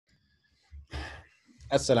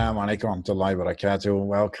Assalamu alaikum warahmatullahi wabarakatuh.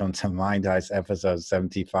 Welcome to Mind Heist episode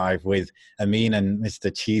 75 with Ameen and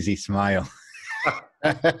Mr. Cheesy Smile.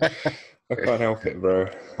 I can't help it, bro.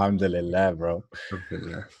 Alhamdulillah, bro.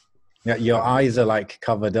 Alhamdulillah. Yeah, your eyes are like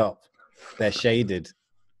covered up. They're shaded.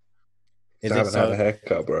 I haven't had a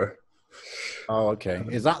haircut, bro. Oh, okay.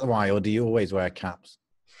 Is that why, or do you always wear caps?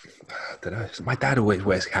 I don't know. My dad always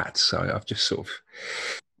wears hats, so I've just sort of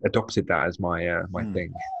adopted that as my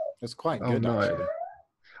thing. It's quite good, actually.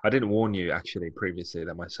 I didn't warn you, actually, previously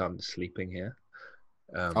that my son's sleeping here.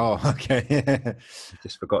 Okay.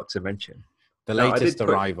 Just forgot to mention. The latest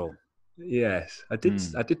arrival. Yes, I did.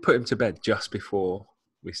 I did put him to bed just before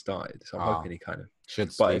we started, so I'm hoping he kind of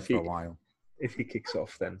should stay for a while. If he kicks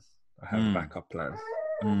off, then I have a backup plan.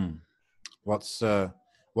 What's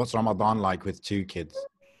Ramadan like with two kids?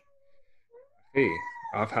 Hey,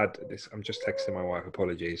 I've had this. I'm just texting my wife.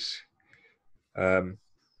 Apologies.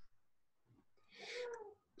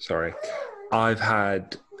 Sorry. I've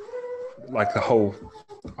had like the whole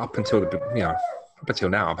up until now.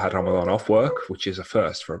 I've had Ramadan off work, which is a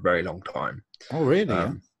first for a very long time. Oh,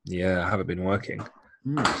 really? Yeah, I haven't been working.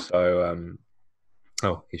 So,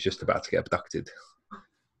 he's just about to get abducted.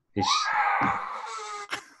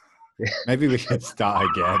 Maybe we should start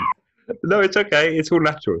again. No, it's okay. It's all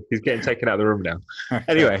natural. He's getting taken out of the room now.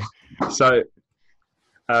 Anyway, so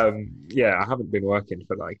I haven't been working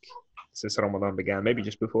for since Ramadan began, maybe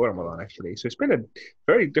just before Ramadan actually. So it's been a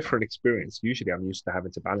very different experience. Usually I'm used to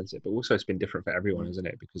having to balance it, but also it's been different for everyone, isn't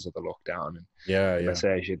it? Because of the lockdown and the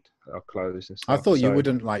masajid are closed and stuff. I thought you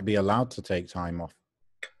wouldn't be allowed to take time off.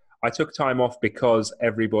 I took time off because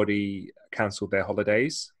everybody cancelled their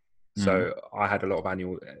holidays. So I had a lot of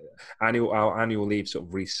annual leave sort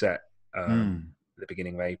of reset at the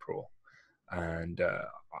beginning of April. And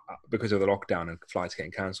because of the lockdown and flights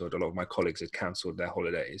getting cancelled, a lot of my colleagues had cancelled their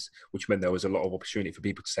holidays, which meant there was a lot of opportunity for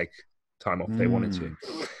people to take time off if they wanted to.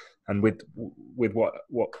 And with what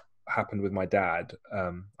happened with my dad,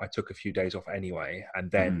 I took a few days off anyway. And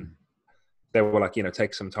then they were like,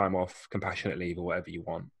 take some time off, compassionate leave or whatever you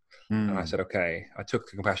want. And I said, okay. I took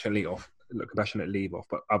the compassionate leave off,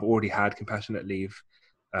 but I've already had compassionate leave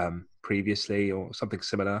previously or something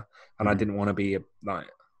similar. And I didn't want to be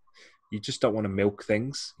you just don't want to milk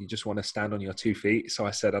things. You just want to stand on your 2 feet. So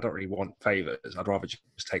I said, I don't really want favors. I'd rather just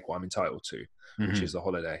take what I'm entitled to, which is the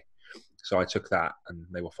holiday. So I took that and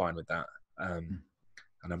they were fine with that. And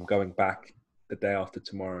I'm going back the day after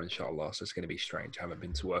tomorrow, inshallah. So it's going to be strange. I haven't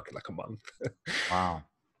been to work in like a month. Wow.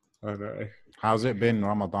 I know. How's it been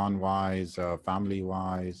Ramadan-wise,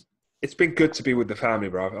 family-wise? It's been good to be with the family,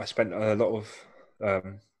 bro. I spent a lot of,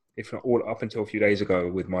 if not all up until a few days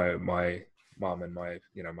ago with my mum and my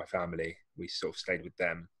family. We sort of stayed with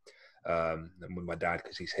them and with my dad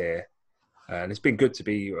because he's here, and it's been good to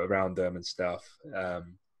be around them and stuff.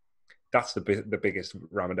 That's the biggest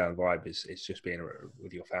Ramadan vibe is just being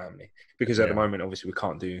with your family, because at the moment obviously we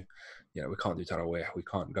can't do Tarawih, we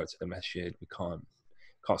can't go to the masjid, we can't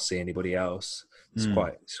see anybody else. It's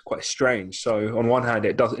quite strange. So on one hand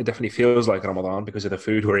it definitely feels like Ramadan because of the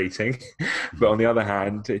food we're eating, but on the other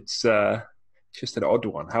hand it's just an odd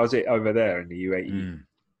one. How's it over there in the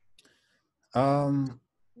UAE?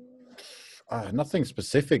 Nothing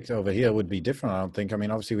specific over here would be different, I don't think. I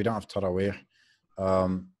mean, obviously we don't have Tarawih.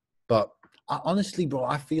 But honestly, bro,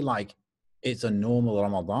 I feel like it's a normal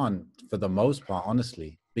Ramadan for the most part,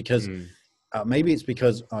 honestly. Because maybe it's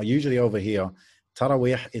because usually over here,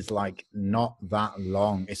 Tarawih is not that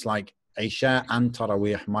long. It's like Isha and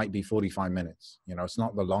Tarawih might be 45 minutes. It's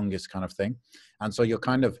not the longest kind of thing. And so you're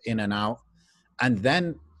kind of in and out. And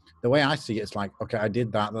then the way I see it, it's like, okay, I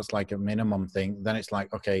did that. That's like a minimum thing. Then it's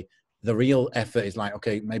like, okay, the real effort is like,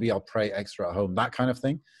 okay, maybe I'll pray extra at home, that kind of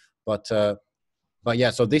thing. But yeah,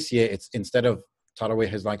 so this year it's instead of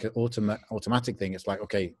Tarawih is like an automatic thing. It's like,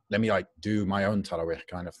 okay, let me do my own Tarawih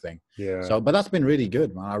kind of thing. Yeah. So, but that's been really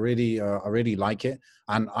good, man. I really like it.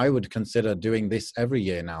 And I would consider doing this every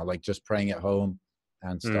year now, like just praying at home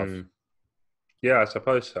and stuff. Yeah, I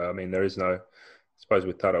suppose so. I mean, there is no, I suppose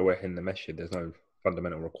with Tarawih in the masjid, there's no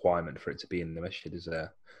fundamental requirement for it to be in the masjid, is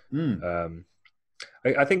there?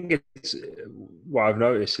 I think it's what I've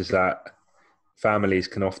noticed is that families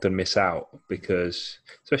can often miss out because,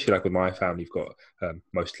 especially like with my family, you've got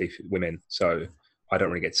mostly women, so I don't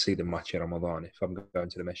really get to see them much in Ramadan. If I'm going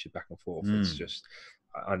to the masjid back and forth, it's just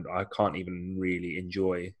I can't even really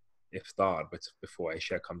enjoy iftar before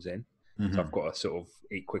Isha comes in. So I've got to sort of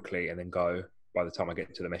eat quickly and then go. By the time I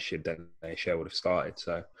get to the masjid, then Isha would have started.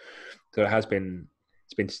 So it's been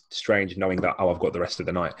strange knowing that, I've got the rest of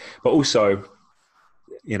the night. But also,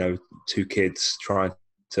 two kids trying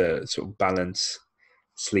to sort of balance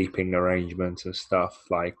sleeping arrangements and stuff.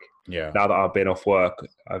 Like Yeah. now that I've been off work,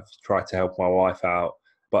 I've tried to help my wife out.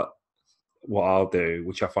 But what I'll do,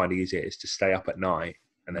 which I find easier, is to stay up at night,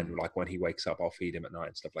 and then like when he wakes up, I'll feed him at night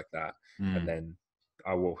and stuff like that, and then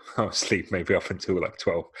I'll sleep maybe up until like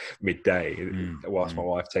 12 midday whilst my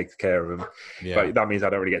wife takes care of him. Yeah. But that means I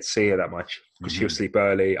don't really get to see her that much because she'll sleep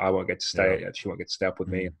early. I won't get to stay. She won't get to stay up with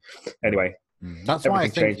me. Anyway, that's why I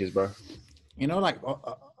think changes, bro. You know, like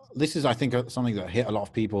this is, I think, something that hit a lot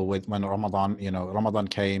of people with when Ramadan. You know, Ramadan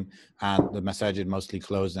came and the masajid mostly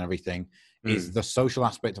closed and everything. Is the social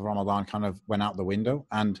aspect of Ramadan kind of went out the window?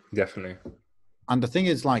 And definitely. And the thing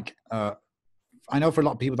is, like, I know for a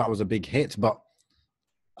lot of people that was a big hit, but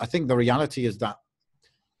I think the reality is that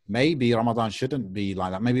maybe Ramadan shouldn't be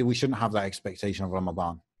like that. Maybe we shouldn't have that expectation of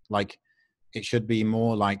Ramadan. Like, it should be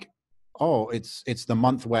more like, oh, it's the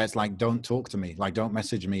month where it's like, don't talk to me, like, don't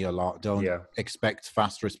message me a lot, don't expect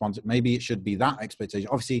fast response. Maybe it should be that expectation.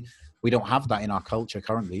 Obviously, we don't have that in our culture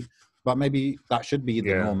currently, but maybe that should be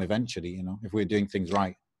the norm eventually, you know, if we're doing things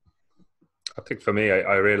right. I think for me,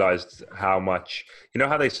 I realized how much, you know,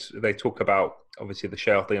 how they talk about, obviously the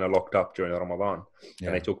shayateen are locked up during Ramadan,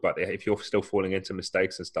 and they talk about if you're still falling into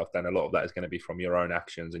mistakes and stuff, then a lot of that is going to be from your own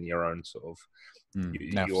actions and your own sort of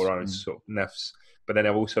your own sort of nafs. But then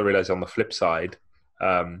I've also realized on the flip side,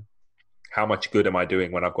 how much good am I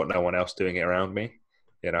doing when I've got no one else doing it around me?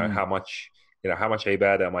 You know, how much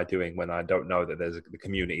ibadah am I doing when I don't know that the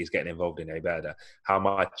community is getting involved in ibadah? How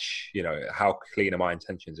much, you know, how clean are my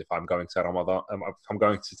intentions if I'm going to Ramadan, if I'm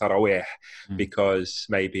going to Tarawih because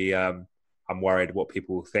maybe I'm worried what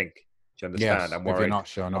people will think. Do you understand? Yes, I'm worried. If you're not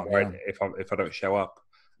sure, I'm worried if I don't show up.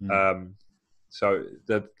 So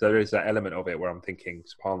there is that element of it where I'm thinking,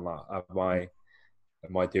 subhanAllah,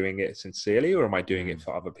 am I doing it sincerely or am I doing it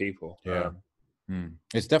for other people?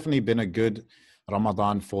 It's definitely been a good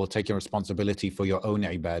Ramadan for taking responsibility for your own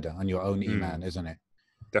ibadah and your own iman, isn't it?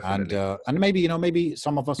 Definitely. And maybe, you know, maybe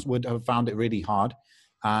some of us would have found it really hard,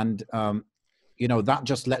 and you know, that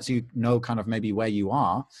just lets you know kind of maybe where you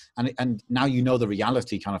are, and now you know the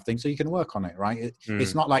reality kind of thing, so you can work on it, right?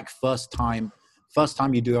 It's not like first time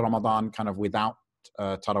you do a Ramadan kind of without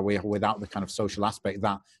Taraweeh, without the kind of social aspect,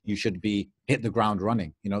 that you should be hit the ground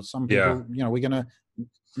running. You know, some people, you know, we're gonna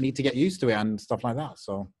need to get used to it and stuff like that.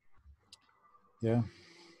 So yeah,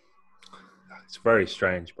 it's very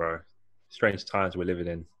strange, bro. Strange times we're living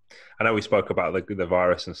in. I know we spoke about the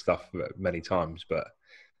virus and stuff many times, but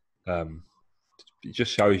it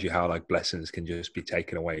just shows you how like blessings can just be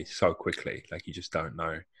taken away so quickly. Like you just don't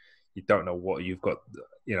know. You don't know what you've got,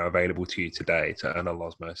 you know, available to you today to earn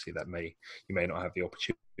Allah's mercy that you may not have the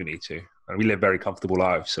opportunity to. And we live very comfortable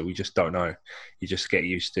lives, so we just don't know. You just get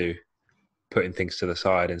used to putting things to the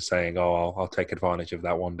side and saying, "Oh, I'll take advantage of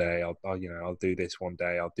that one day. I'll do this one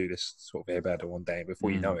day. I'll do this sort of ibadah one day." And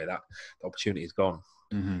before you know it, that the opportunity is gone.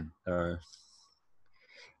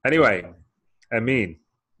 Anyway, Ameen.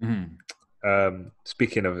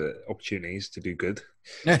 Speaking of opportunities to do good,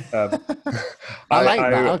 I like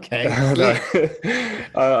that.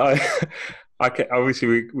 Okay.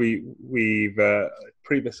 Obviously we've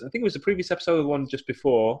previous. I think it was the previous episode, one just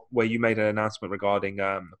before, where you made an announcement regarding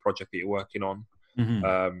the project that you're working on.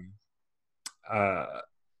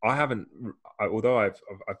 I haven't, although I've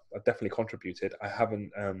definitely contributed. I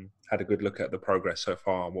haven't had a good look at the progress so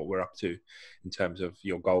far and what we're up to in terms of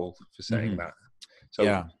your goal for saying that.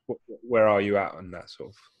 So where are you at on that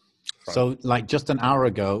sort of front? So like just an hour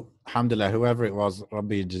ago, alhamdulillah, whoever it was,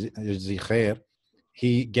 Rabbi Yajzi Khair,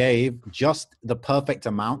 he gave just the perfect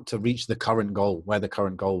amount to reach the current goal, where the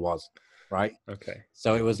current goal was, right? Okay.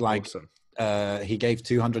 So it was like, awesome. He gave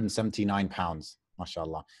 £279,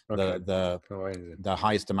 mashallah, the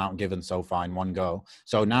highest amount given so far in one go.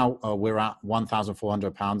 So now we're at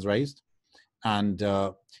 £1,400 raised. And,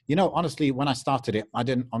 you know, honestly, when I started it, I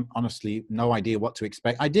didn't honestly no idea what to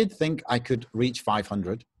expect. I did think I could reach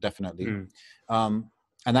 500, definitely.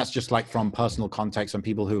 And that's just like from personal context and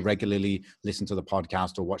people who regularly listen to the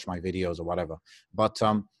podcast or watch my videos or whatever. But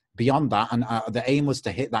beyond that, and the aim was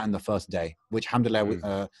to hit that in the first day, which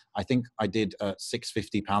alhamdulillah, I think I did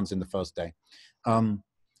 £650 in the first day.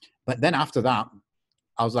 But then after that,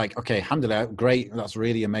 I was like, okay, alhamdulillah, great. That's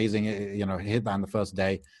really amazing. You know, hit that in the first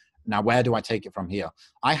day. Now, where do I take it from here?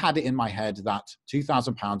 I had it in my head that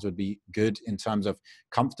 £2,000 would be good in terms of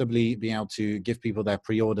comfortably being able to give people their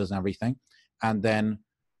pre-orders and everything. And then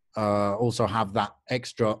also have that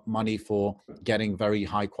extra money for getting very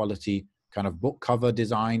high quality kind of book cover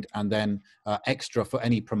designed, and then extra for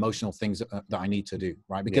any promotional things that I need to do,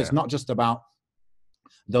 right? Because not just about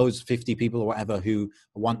those 50 people or whatever who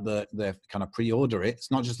want the kind of pre-order it,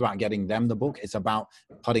 it's not just about getting them the book, it's about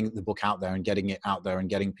putting the book out there and getting it out there and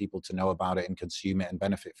getting people to know about it and consume it and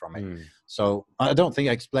benefit from it. So I don't think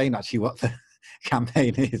I explained actually what the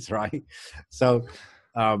campaign is, right? So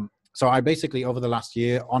so I basically, over the last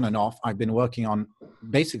year, on and off, I've been working on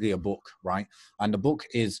basically a book, right? And the book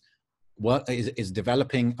is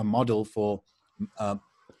developing a model for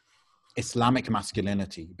Islamic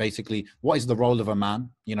masculinity. Basically, what is the role of a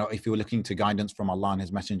man? You know, if you were looking to guidance from Allah and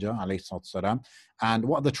His Messenger, alayhi salatu salam, and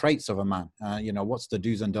what are the traits of a man? You know, what's the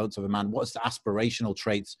do's and don'ts of a man? What's the aspirational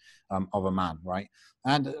traits of a man, right?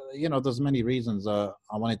 And you know, there's many reasons I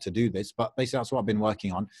wanted to do this, but basically that's what I've been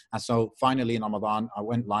working on. And so finally in Ramadan, I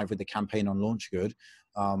went live with the campaign on LaunchGood,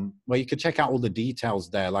 where you could check out all the details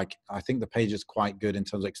there. Like, I think the page is quite good in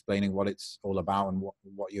terms of explaining what it's all about and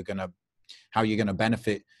what you're gonna, how you're gonna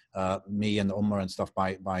benefit me and the Ummah and stuff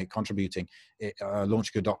by contributing.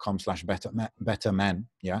 Launchgood.com/better men.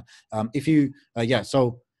 Yeah. If you,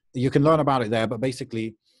 so you can learn about it there, but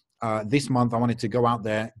basically this month I wanted to go out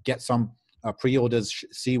there, get some pre-orders,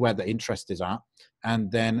 see where the interest is at,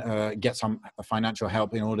 and then get some financial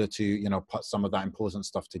help in order to, you know, put some of that important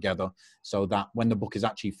stuff together, so that when the book is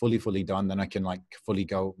actually fully done, then I can like fully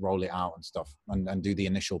go roll it out and stuff, and do the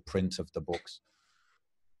initial print of the books.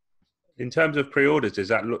 In terms of pre-orders, is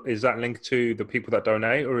that linked to the people that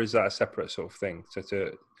donate, or is that a separate sort of thing? So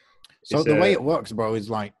the way it works, bro, is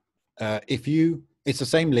like it's the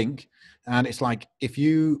same link, and it's like if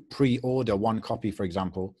you pre-order one copy, for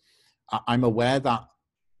example, I'm aware that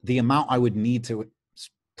the amount I would need to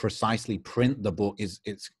precisely print the book is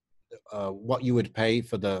what you would pay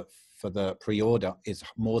for the pre-order is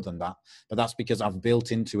more than that, but that's because I've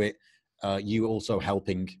built into it you also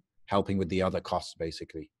helping with the other costs,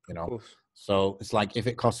 basically, you know. So it's like if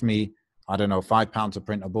it costs me, I don't know, £5 to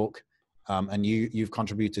print a book, and you've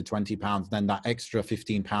contributed £20, then that extra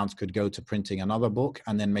 £15 could go to printing another book,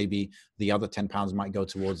 and then maybe the other £10 might go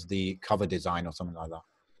towards the cover design or something like that.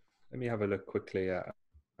 Let me have a look quickly at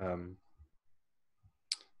let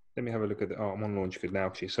me have a look at the, I'm on LaunchGood now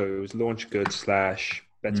actually. So it was LaunchGood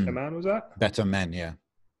 /Better Man, was that? Better Men, yeah.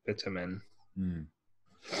 Better Men.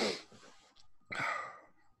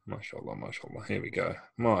 MashaAllah, MashaAllah. Here we go.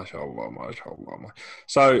 MashaAllah, MashaAllah.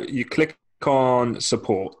 So you click on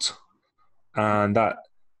support, and that,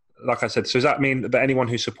 like I said, so does that mean that anyone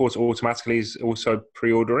who supports automatically is also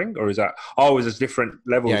pre-ordering, or is that, is there different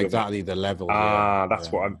levels? Yeah, exactly, the level.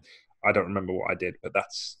 That's what I don't remember what I did, but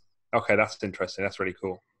that's okay. That's interesting. That's really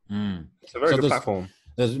cool. It's a very good platform.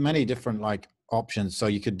 There's many different like options. So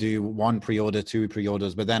you could do 1 pre-order, 2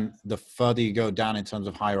 pre-orders, but then the further you go down in terms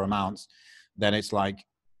of higher amounts, then it's like,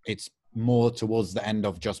 it's more towards the end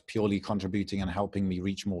of just purely contributing and helping me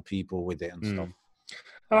reach more people with it and stuff.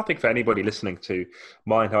 I think for anybody listening to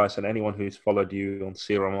Mind Heist and anyone who's followed you on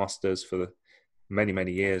Seerah Masters for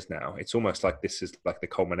many years now, it's almost like this is like the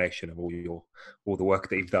culmination of all the work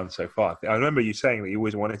that you've done so far. I remember you saying that you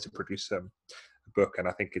always wanted to produce a book, and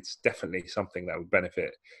I think it's definitely something that would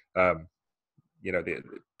benefit you know,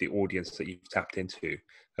 the audience that you've tapped into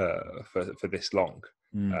for this long.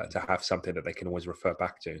 To have something that they can always refer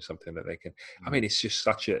back to, something that they can. I mean, it's just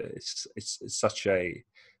such a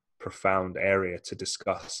profound area to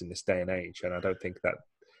discuss in this day and age, and I don't think that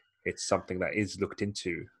it's something that is looked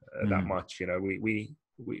into that much. You know, we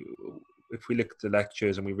if we look at the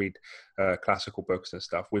lectures and we read classical books and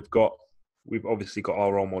stuff, we've obviously got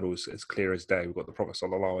our role models as clear as day. We've got the Prophet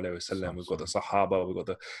Sallallahu Alaihi Wasallam, we've got the Sahaba, we've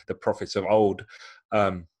got the prophets of old,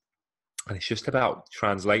 and it's just about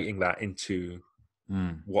translating that into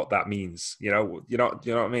what that means. You know what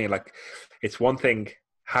I mean? Like, it's one thing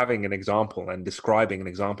having an example and describing an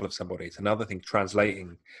example of somebody. It's another thing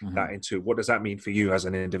translating that into what does that mean for you as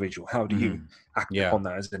an individual? How do you act upon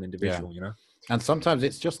that as an individual? You know. And sometimes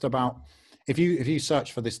it's just about, if you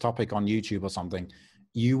search for this topic on YouTube or something,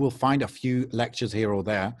 you will find a few lectures here or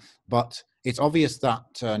there, but it's obvious that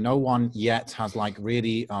no one yet has like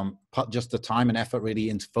really put just the time and effort really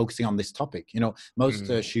into focusing on this topic. You know, most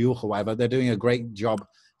shuyukh or whatever, they're doing a great job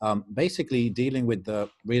basically dealing with the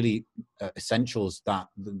really essentials that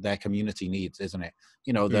their community needs, isn't it?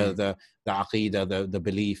 You know, the aqidah, the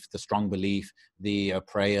belief, the strong belief, the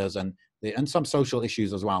prayers, and some social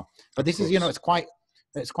issues as well. But this is, you know, it's quite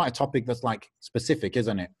a topic that's like specific,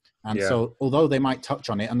 isn't it? And so although they might touch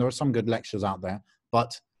on it, and there are some good lectures out there,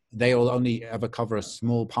 but they will only ever cover a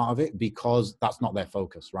small part of it because that's not their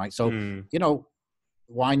focus, right? So, you know,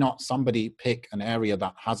 why not somebody pick an area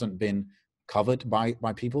that hasn't been covered by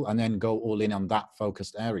people and then go all in on that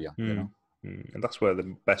focused area, you know? And that's where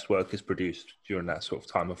the best work is produced, during that sort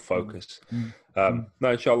of time of focus. Mm.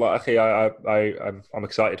 No, inshallah, akhi, I'm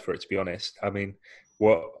excited for it, to be honest. I mean,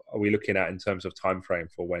 what are we looking at in terms of time frame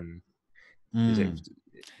for when is it?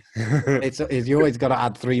 It's you always got to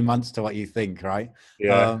add 3 months to what you think, right?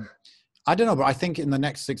 Yeah. I don't know, but I think in the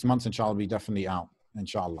next 6 months, inshallah, will be definitely out,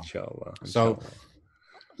 inshallah. Inshallah. So,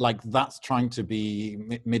 like, that's trying to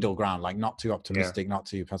be middle ground, like not too optimistic, not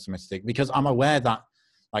too pessimistic, because I'm aware that,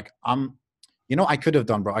 like, I could have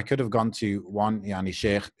done, bro. I could have gone to one Yani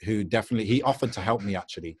Sheikh who definitely, he offered to help me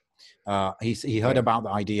actually. He heard about the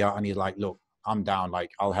idea and he's like, look, I'm down,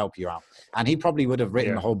 like, I'll help you out. And he probably would have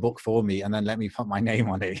written the whole book for me and then let me put my name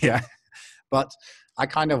on it. Yeah. But I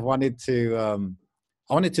kind of wanted to,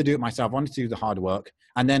 I wanted to do it myself. I wanted to do the hard work.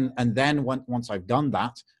 And then once I've done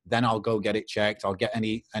that, then I'll go get it checked. I'll get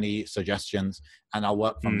any suggestions and I'll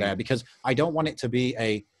work from there, because I don't want it to be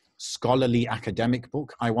a scholarly academic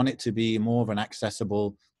book. I want it to be more of an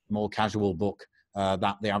accessible, more casual book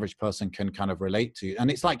that the average person can kind of relate to.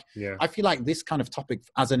 And it's like, I feel like this kind of topic,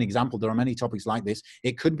 as an example, there are many topics like this.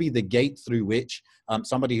 It could be the gate through which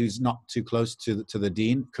somebody who's not too close to the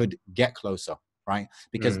deen could get closer, right?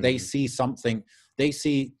 Because they see something, they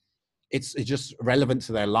see it's just relevant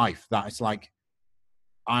to their life, that it's like,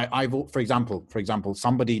 I've for example,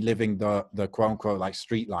 somebody living the quote unquote like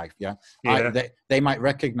street life, they might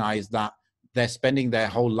recognize that they're spending their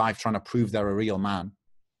whole life trying to prove they're a real man,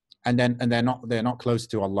 and they're not close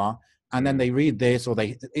to Allah, and then they read this, or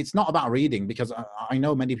it's not about reading, because I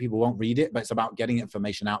know many people won't read it, but it's about getting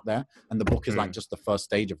information out there, and the book is like just the first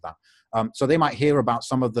stage of that. So they might hear about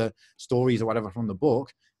some of the stories or whatever from the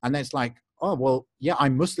book, and then it's like, oh well, yeah,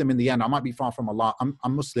 I'm Muslim in the end. I might be far from Allah.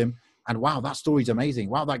 I'm Muslim. And wow, that story's amazing.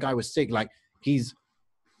 Wow, that guy was sick. Like he's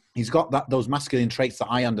got those masculine traits that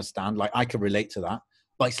I understand. Like I could relate to that.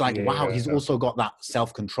 But it's like, wow, he's also got that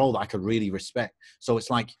self-control that I could really respect. So it's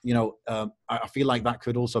like, I feel like that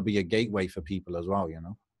could also be a gateway for people as well,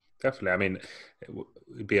 Definitely. I mean, it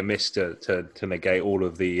would be amiss to negate all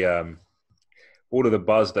of the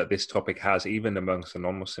buzz that this topic has, even amongst the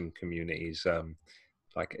non-Muslim communities.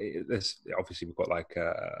 Like there's obviously we've got like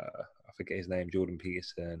I forget his name, Jordan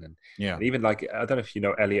Peterson, and even like, I don't know if you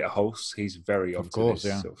know Elliot Hulse. He's very of course,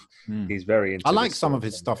 this sort of, he's very into. I like some of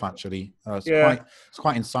his stuff actually. It's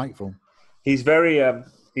quite insightful. He's very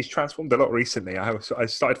he's transformed a lot recently. I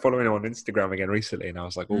started following him on Instagram again recently, and I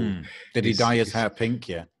was like, oh, did he dye his hair pink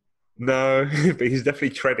yet? No, but he's definitely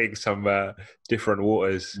treading some different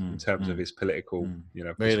waters in terms of his political,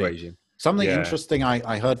 persuasion. Really? Something interesting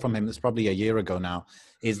I heard from him, that's probably a year ago now,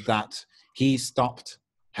 is that he stopped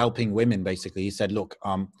helping women. Basically, he said, look,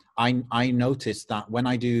 I noticed that when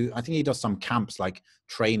I think he does some camps, like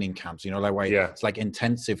training camps, like where it's like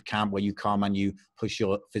intensive camp where you come and you push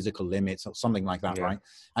your physical limits or something like that, right?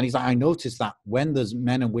 And he's like, I noticed that when there's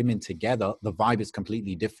men and women together, the vibe is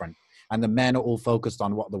completely different. And the men are all focused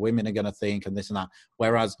on what the women are going to think and this and that.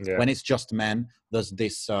 Whereas when it's just men, there's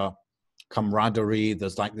this camaraderie,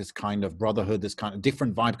 there's like this kind of brotherhood, this kind of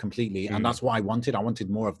different vibe completely. And that's what I wanted. I wanted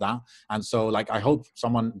more of that. And so like, I hope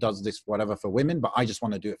someone does this, whatever, for women, but I just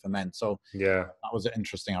want to do it for men. So that was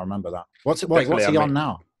interesting. I remember that. What's he on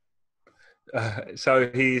now? So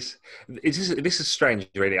this is strange,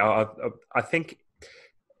 really. I think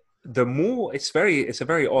the more it's a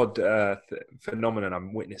very odd phenomenon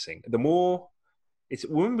I'm witnessing. The more it's,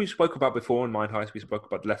 when we spoke about before in Mind Heist, we spoke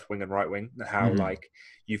about left wing and right wing, and how like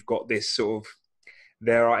you've got this sort of,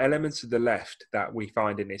 there are elements of the left that we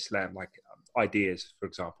find in Islam, like ideas, for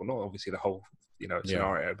example, not obviously the whole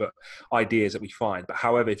scenario, but ideas that we find. But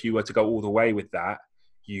however, if you were to go all the way with that,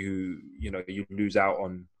 you lose out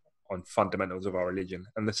on fundamentals of our religion.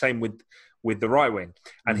 And the same with the right wing.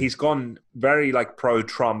 And he's gone very like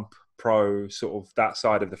pro-Trump, pro sort of that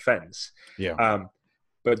side of the fence.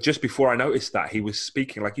 But just before I noticed that, he was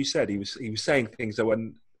speaking, like you said, he was saying things that were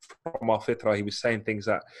from our fitra. He was saying things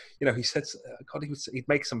that, he said, God, he'd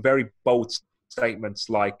make some very bold statements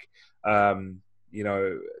like, don't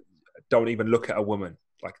even look at a woman.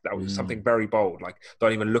 Like that was something very bold. Like,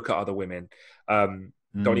 don't even look at other women. Don't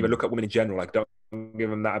even look at women in general. Like, don't give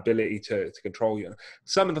them that ability to control you.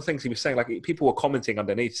 Some of the things he was saying, like people were commenting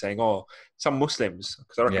underneath saying, oh, some Muslims,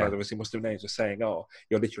 because I recognize obviously Muslim names, were saying, oh,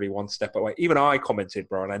 you're literally one step away. Even I commented,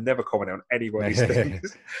 bro, and I never comment on anybody's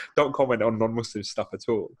things. Don't comment on non-Muslim stuff at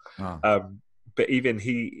all. But even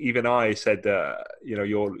I said,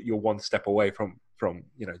 you're one step away from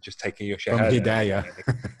just taking your shahada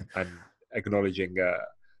and acknowledging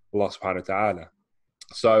Allah subhanahu wa ta'ala.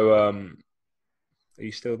 So are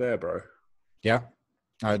you still there, bro? Yeah,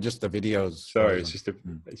 just the videos. Sorry, it's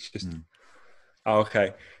just. Oh,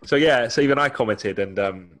 okay. So yeah, so even I commented, and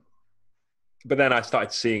but then I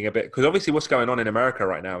started seeing a bit, because obviously what's going on in America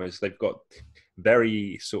right now is they've got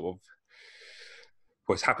very sort of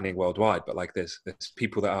what's happening worldwide, but like there's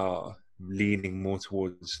people that are leaning more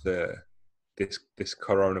towards this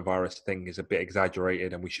coronavirus thing is a bit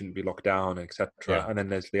exaggerated and we shouldn't be locked down, etc. Yeah. And then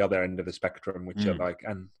there's the other end of the spectrum, which are like,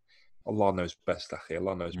 and Allah knows best,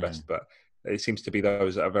 Allah knows best, but it seems to be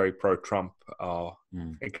those that are very pro-Trump are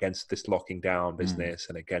against this locking down business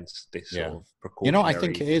and against this sort of precautionary I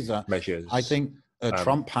think it is measures. I think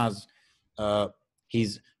Trump has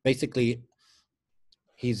he's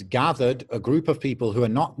gathered a group of people who are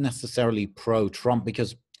not necessarily pro-Trump,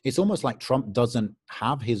 because it's almost like Trump doesn't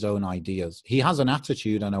have his own ideas. He has an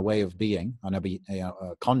attitude and a way of being and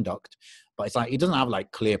a conduct, but it's like he doesn't have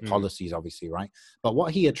like clear policies, obviously, right? But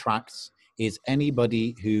what he attracts is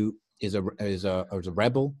anybody who is a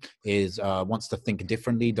rebel, wants to think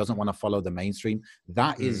differently, doesn't want to follow the mainstream.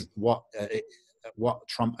 That is what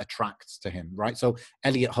Trump attracts to him, right? So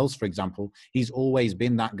Elliot Hulse, for example, he's always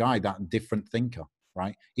been that guy, that different thinker,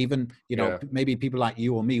 right? Even, maybe people like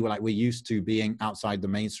you or me, we're used to being outside the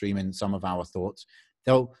mainstream in some of our thoughts.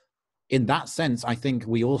 So in that sense, I think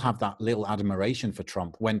we all have that little admiration for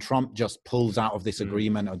Trump. When Trump just pulls out of this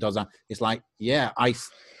agreement or does that, it's like, yeah, I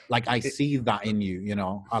see that in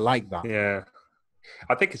you, I like that. Yeah.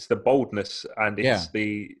 I think it's the boldness and it's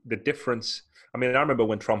the difference. I mean, I remember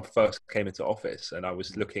when Trump first came into office and I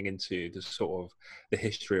was looking into the sort of the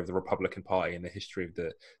history of the Republican Party and the history of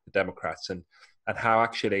the Democrats and how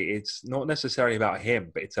actually it's not necessarily about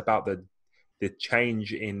him, but it's about the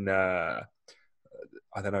change in,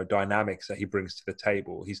 dynamics that he brings to the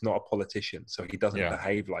table. He's not a politician, so he doesn't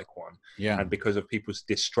behave like one. Yeah. And because of people's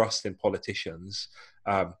distrust in politicians,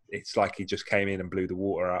 it's like he just came in and blew the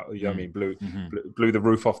water out. You know what I mean? Blew the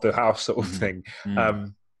roof off the house, sort of thing.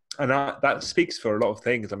 And that speaks for a lot of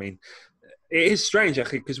things. I mean, it is strange,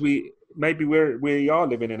 actually, because we are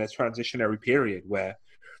living in a transitionary period where,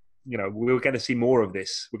 we're going to see more of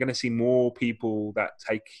this. We're going to see more people that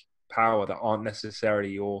take power that aren't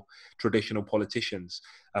necessarily your traditional politicians.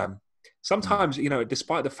 Sometimes,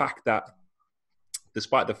 despite the fact that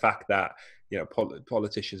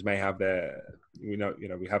politicians may have their,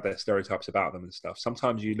 we have their stereotypes about them and stuff.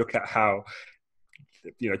 Sometimes you look at how,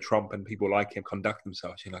 Trump and people like him conduct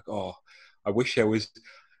themselves. You're like, oh, I wish there was.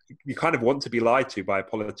 You kind of want to be lied to by a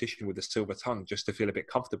politician with a silver tongue just to feel a bit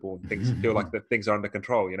comfortable and things feel like that things are under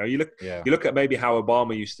control. You look at maybe how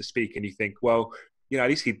Obama used to speak and you think, well, at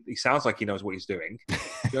least he sounds like he knows what he's doing.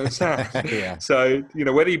 You understand? Yeah. So,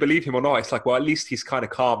 whether you believe him or not, it's like, well, at least he's kind of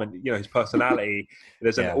calm and, his personality,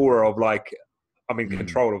 there's an aura of like, I'm in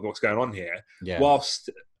control of what's going on here. Yeah. Whilst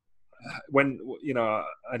when,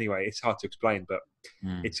 anyway, it's hard to explain, but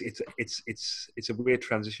it's a weird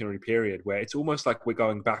transitionary period where it's almost like we're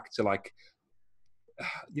going back to like,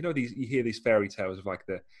 you hear these fairy tales of like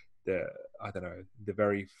the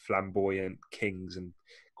very flamboyant kings and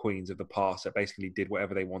queens of the past that basically did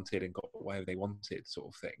whatever they wanted and got whatever they wanted, sort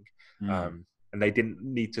of thing. And they didn't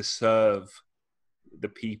need to serve the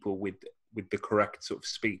people with the correct sort of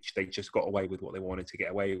speech. They just got away with what they wanted to get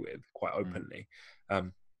away with quite openly.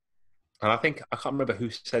 And I think, I can't remember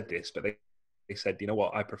who said this, but they said, you know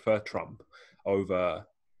what, I prefer Trump over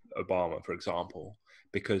Obama, for example,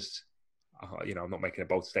 because, I'm not making a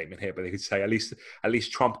bold statement here, but they could say, at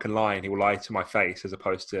least Trump can lie and he will lie to my face, as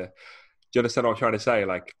opposed to, do you understand what I'm trying to say?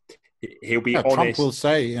 Like, he'll be honest. Trump will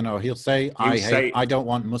say, he'll say, I don't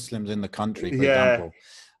want Muslims in the country, for example.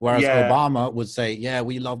 Whereas Obama would say, yeah,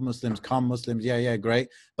 we love Muslims, come Muslims, yeah, great.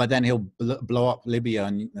 But then he'll blow up Libya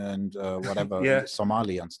and whatever,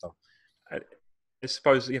 Somalia and stuff. I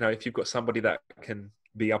suppose, if you've got somebody that can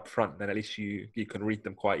be upfront, then at least you can read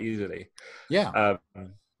them quite easily. Yeah.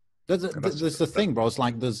 There's the thing, bro. It's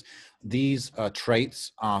like these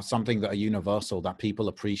traits are something that are universal, that people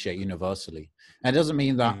appreciate universally. And it doesn't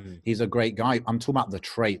mean that he's a great guy. I'm talking about the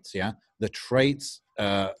traits, yeah? The traits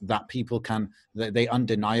that people they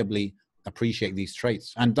undeniably appreciate these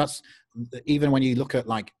traits. And that's, even when you look at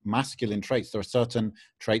like masculine traits, there are certain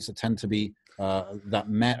traits that tend to be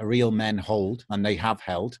that real men hold, and they have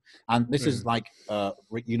held, and this is like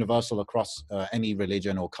universal across any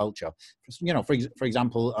religion or culture. For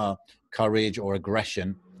example, courage or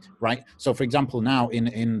aggression, right? So, for example, now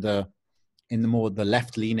in the more the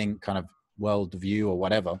left-leaning kind of worldview or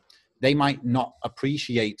whatever, they might not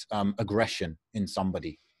appreciate aggression in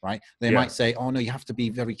somebody. Right? They might say, "Oh no, you have to be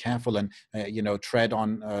very careful and tread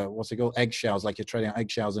on what's it called, eggshells, like you're treading on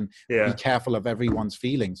eggshells, and be careful of everyone's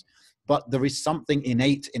feelings." But there is something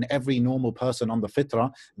innate in every normal person on the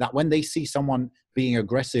fitrah that when they see someone being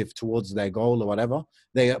aggressive towards their goal or whatever,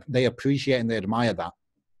 they appreciate and they admire that.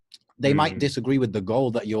 They might disagree with the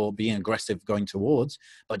goal that you're being aggressive going towards,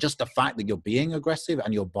 but just the fact that you're being aggressive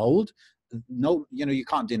and you're bold, no, you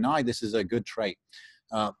can't deny this is a good trait.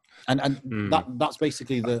 That's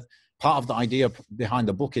basically the part of the idea behind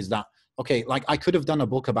the book, is that, okay, like I could have done a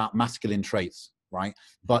book about masculine traits, right?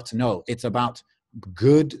 But no, it's about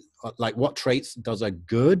good, like what traits does a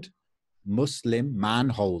good Muslim man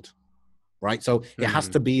hold? Right. So it has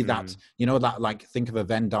to be that, that, like, think of a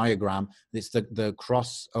Venn diagram. It's the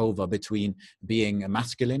crossover between being a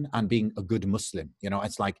masculine and being a good Muslim.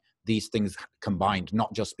 It's like these things combined,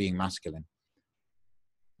 not just being masculine.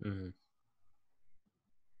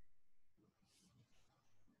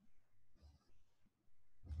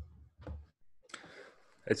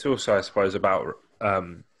 It's also, I suppose, about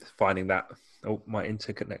finding that. Oh, my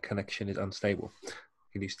internet connection is unstable.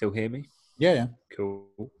 Can you still hear me? Yeah.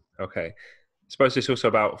 Cool. Okay. I suppose it's also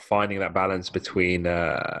about finding that balance between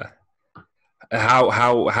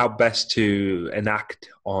how best to enact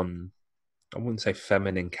on, I wouldn't say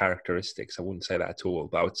feminine characteristics, I wouldn't say that at all,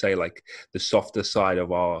 but I would say like the softer side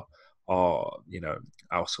of our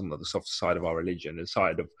the softer side of our religion, the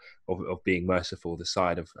side of being merciful, the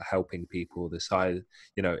side of helping people, the side,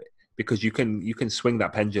 because you can swing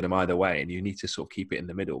that pendulum either way, and you need to sort of keep it in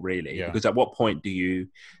the middle, really. Yeah. Because at what point do you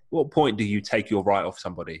take your right off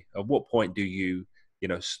somebody? At what point do you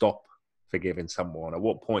stop forgiving someone? At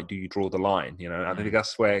what point do you draw the line? I think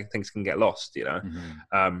that's where things can get lost.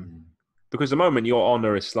 Because the moment your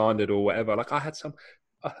honor is slandered or whatever, like I had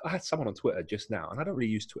someone on Twitter just now, and I don't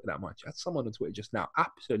really use Twitter that much. I had someone on Twitter just now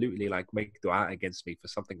absolutely like make dua against me for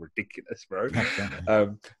something ridiculous, bro.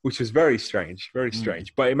 Which was very strange.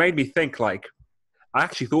 But it made me think, like, I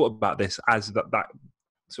actually thought about this as that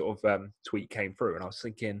sort of tweet came through, and I was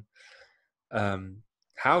thinking,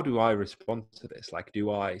 how do I respond to this? Like,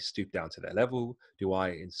 do I stoop down to their level? Do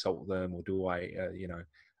I insult them? Or do I,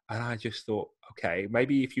 And I just thought, okay,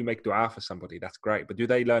 maybe if you make dua for somebody, that's great. But do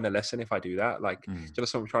they learn a lesson if I do that? Like,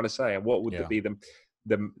 just what I'm trying to say. And what would be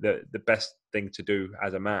the best thing to do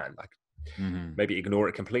as a man? Like, maybe ignore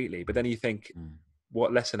it completely. But then you think,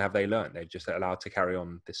 what lesson have they learned? They're just allowed to carry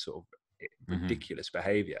on this sort of ridiculous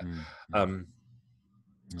behavior.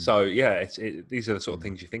 So yeah, these are the sort of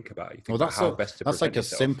things you think about. You think about how best to that's like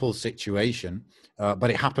yourself. A simple situation, but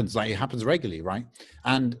it happens regularly, right?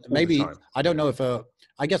 And maybe I don't know if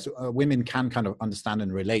I guess women can kind of understand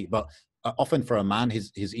and relate, but often for a man,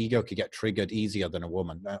 his ego could get triggered easier than a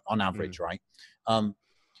woman on average, right? And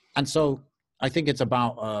so I think it's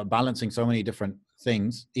about balancing so many different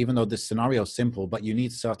things, even though this scenario is simple, but you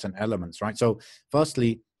need certain elements, right? So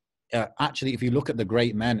firstly, actually, if you look at the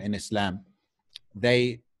great men in Islam,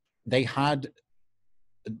 they had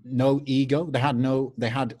no ego.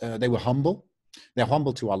 They were humble. They're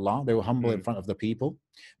humble to Allah. They were humble in front of the people,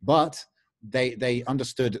 but they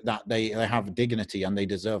understood that they have dignity and they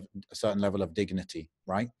deserve a certain level of dignity,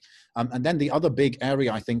 right? And then the other big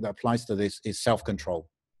area I think that applies to this is self-control.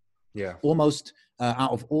 Yeah. Almost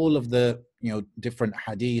out of all of the different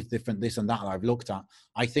hadith, different this and that I've looked at,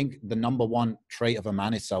 I think the number one trait of a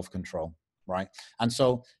man is self-control. Right. And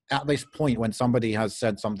so at this point, when somebody has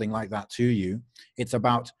said something like that to you, it's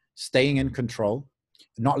about staying in control,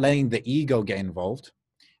 not letting the ego get involved,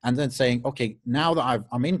 and then saying, okay, now that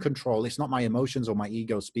I'm in control, it's not my emotions or my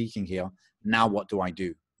ego speaking here. Now what do I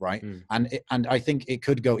do? Right. And I think it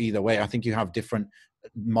could go either way. I think you have different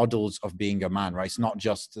models of being a man, right? It's not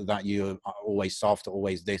just that you are always soft or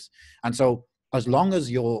always this. And so as long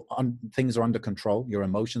as your things are under control, your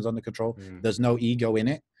emotions under control, there's no ego in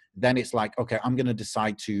it, then it's like, okay, I'm going to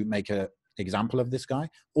decide to make an example of this guy,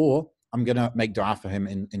 or I'm going to make dua for him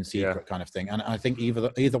in secret, kind of thing. And I think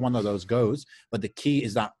either one of those goes, but the key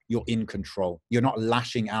is that you're in control. You're not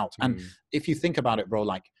lashing out. And if you think about it, bro,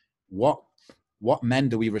 like what men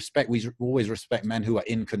do we respect? We always respect men who are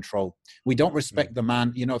in control. We don't respect the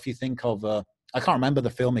man, if you think of, I can't remember the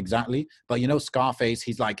film exactly, but Scarface,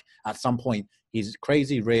 he's like, at some point, he's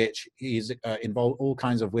crazy rich. He's involved all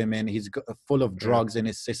kinds of women. He's full of drugs in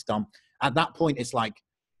his system. At that point, it's like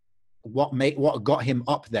what got him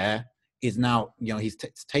up there is now, he's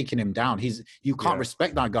taking him down. You can't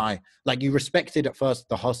respect that guy. Like, you respected at first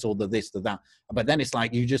the hustle, the this, the that, but then it's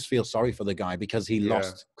like you just feel sorry for the guy because he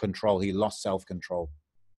lost control. He lost self-control.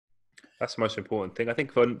 That's the most important thing. I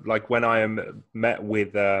think when I am met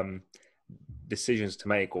with decisions to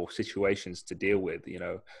make or situations to deal with,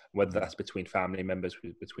 whether that's between family members,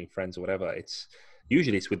 between friends or whatever, it's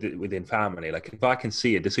usually within family. Like, if I can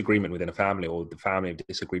see a disagreement within a family, or the family have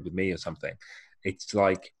disagreed with me or something, it's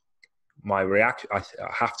like my reaction, I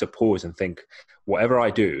have to pause and think, whatever I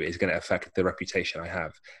do is going to affect the reputation I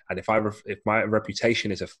have. And if my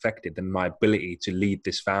reputation is affected, then my ability to lead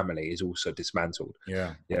this family is also dismantled.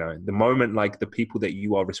 Yeah. You know, the moment like the people that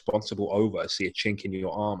you are responsible over see a chink in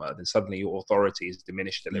your armor, then suddenly your authority is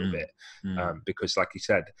diminished a little bit. Because like you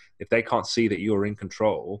said, if they can't see that you're in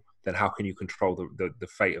control, then how can you control the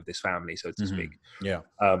fate of this family, so to speak? Yeah.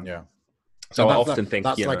 Yeah. So And I often think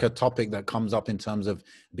that's like a topic that comes up in terms of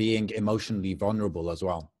being emotionally vulnerable as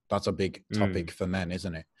well. That's a big topic for men,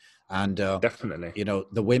 isn't it? And definitely, you know,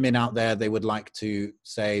 the women out there, they would like to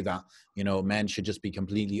say that, you know, men should just be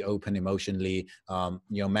completely open emotionally. You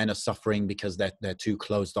know, men are suffering because they're too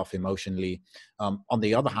closed off emotionally. On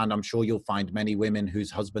the other hand, I'm sure you'll find many women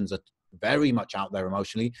whose husbands are very much out there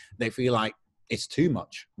emotionally. They feel like it's too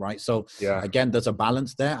much, right? So again, there's a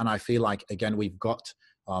balance there. And I feel like, again, we've got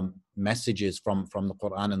messages from the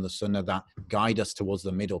Quran and the Sunnah that guide us towards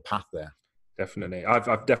the middle path there. Definitely.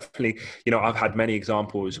 I've definitely, you know, I've had many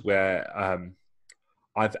examples where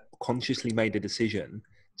I've consciously made a decision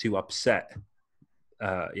to upset,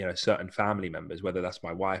 you know, certain family members, whether that's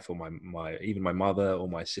my wife or my even my mother or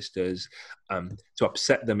my sisters, to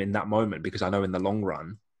upset them in that moment, because I know in the long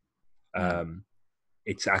run,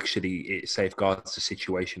 it safeguards the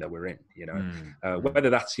situation that we're in, you know,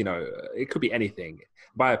 whether that's, you know, it could be anything.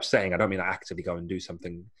 By upsetting, I don't mean I actively go and do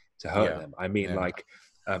something to hurt them. I mean, like,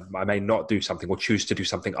 I may not do something or choose to do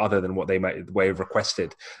something other than what they may have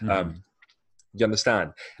requested. You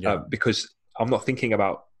understand? Because I'm not thinking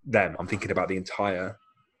about them. I'm thinking about the entire,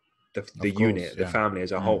 the unit, the family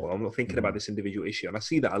as a whole. I'm not thinking about this individual issue. And I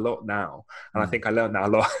see that a lot now. And I think I learned that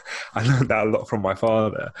a lot. I learned that a lot from my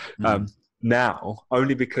father. Now,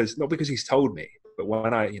 only because, not because he's told me, but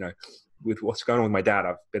when I, you know, with what's going on with my dad,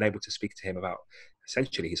 I've been able to speak to him about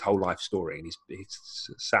essentially his whole life story. And he's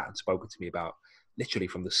sat and spoken to me about literally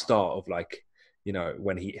from the start of, like, you know,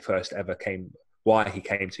 when he first ever came, why he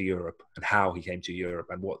came to Europe and how he came to Europe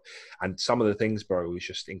and what, and some of the things, bro, was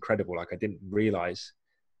just incredible. Like, I didn't realize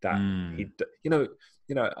that he,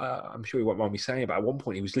 I'm sure he won't mind me saying, but at one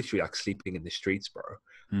point he was literally like sleeping in the streets, bro,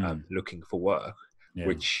 looking for work,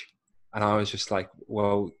 which, and I was just like,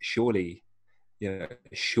 well, surely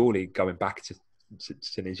going back to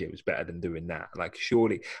Tunisia was better than doing that. Like,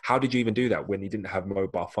 surely, how did you even do that when you didn't have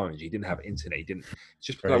mobile phones, you didn't have internet, you didn't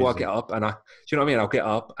just like, well, I'll get up and do you know what I mean? I'll get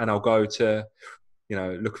up and I'll go to, you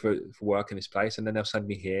know, look for work in this place, and then they'll send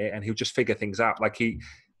me here, and he'll just figure things out. Like,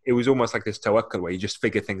 it was almost like this tawakkul where you just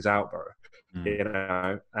figure things out, bro. You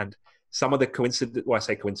know, and some of the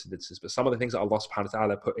coincidences, but some of the things that Allah subhanahu wa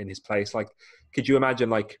ta'ala put in his place, like, could you imagine,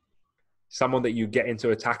 like, someone that you get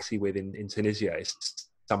into a taxi with in Tunisia is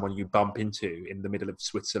someone you bump into in the middle of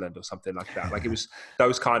Switzerland or something like that. Like, it was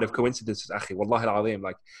those kind of coincidences, akhi, wallahi al-azim.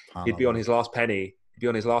 Like, he'd be on his last penny,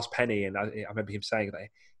 and I remember him saying that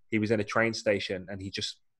he was in a train station and he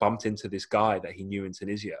just bumped into this guy that he knew in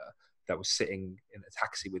Tunisia that was sitting in a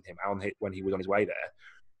taxi with him when he was on his way there,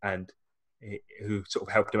 and who sort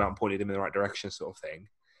of helped him out and pointed him in the right direction, sort of thing.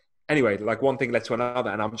 Anyway, like, one thing led to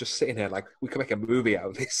another, and I'm just sitting here like, we could make a movie out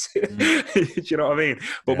of this. Do you know what I mean?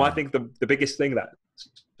 But I think the biggest thing that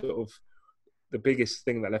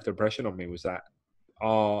left an impression on me was that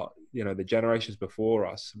the generations before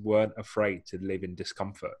us weren't afraid to live in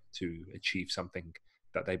discomfort to achieve something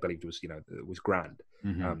that they believed was, you know, was grand.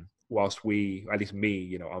 Whilst we, at least me,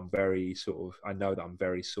 you know, I know that I'm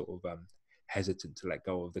very sort of hesitant to let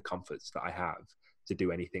go of the comforts that I have to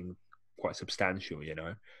do anything quite substantial, you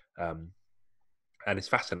know. And it's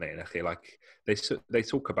fascinating, actually. Like, they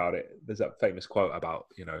talk about it. There's that famous quote about,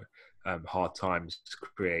 you know, hard times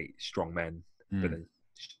create strong men, but then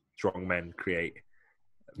strong men create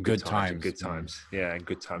good times. And good times, and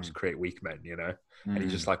good times create weak men, you know. And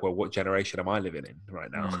he's just like, well, what generation am I living in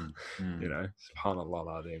right now? You know, subhanallah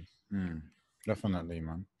al-azim. Definitely,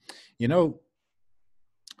 man. You know,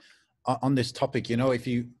 on this topic, you know, if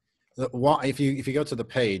you go to the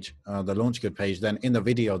page, the Launch Good page, then in the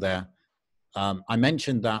video there, I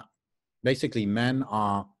mentioned that basically men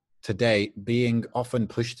are today being often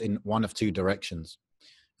pushed in one of two directions.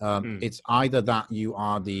 It's either that you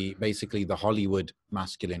are basically the Hollywood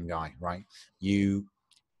masculine guy, right? You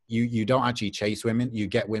don't actually chase women. You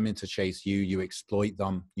get women to chase you. You exploit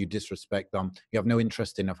them. You disrespect them. You have no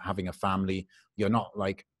interest in having a family. You're not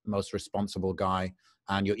like most responsible guy,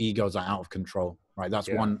 and your egos are out of control, right? That's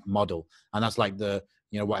one model, and that's like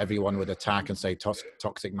what everyone would attack and say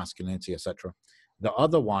toxic masculinity, etc. The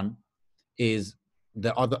other one is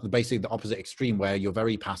basically the opposite extreme, where you're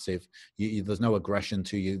very passive. There's no aggression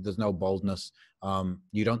to you. There's no boldness.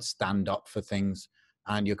 You don't stand up for things,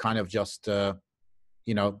 and you're kind of just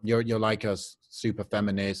you know, you're like a super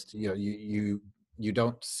feminist. You know, you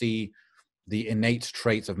don't see the innate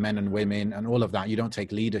traits of men and women and all of that. You don't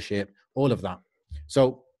take leadership, all of that.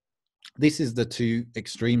 So this is the two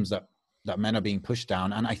extremes that men are being pushed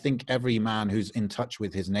down. And I think every man who's in touch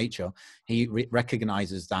with his nature, he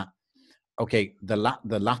recognizes that, okay, the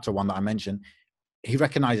latter one that I mentioned, he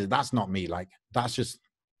recognizes that's not me. Like, that's just,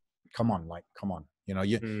 come on, you know,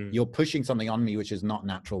 you're pushing something on me which is not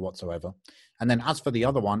natural whatsoever. And then as for the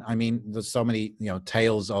other one, I mean, there's so many, you know,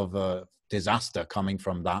 tales of disaster coming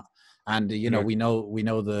from that. And, you know, we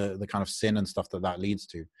know the kind of sin and stuff that leads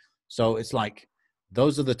to. So it's like,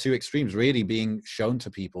 those are the two extremes really being shown to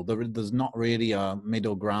people. There's not really a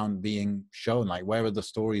middle ground being shown. Like, where are the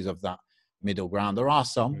stories of that middle ground? There are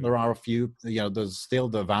some, there are a few, you know, there's still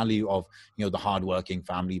the value of, you know, the hardworking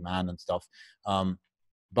family man and stuff.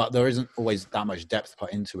 But there isn't always that much depth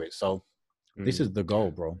put into it. So this is the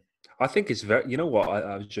goal, bro. I think it's very, you know what,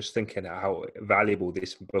 I was just thinking how valuable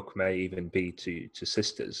this book may even be to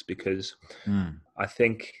sisters, because I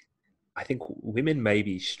think women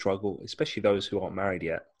maybe struggle, especially those who aren't married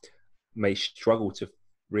yet, may struggle to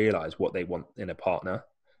realize what they want in a partner.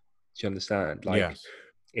 Do you understand? Like, yes.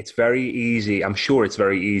 It's very easy. I'm sure it's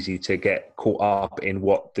very easy to get caught up in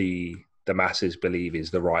what the masses believe is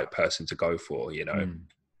the right person to go for, you know.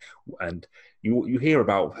 And you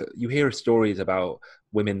hear stories about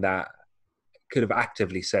women that could have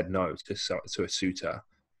actively said no to a suitor,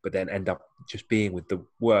 but then end up just being with the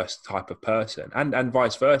worst type of person, and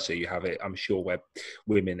vice versa. You have it, I'm sure, where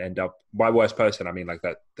women end up, by worst person, I mean like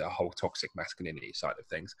that, the whole toxic masculinity side of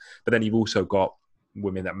things. But then you've also got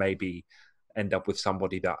women that maybe end up with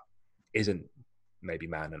somebody that isn't maybe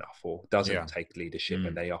man enough or doesn't take leadership,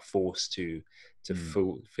 and they are forced to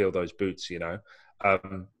fill those boots, you know.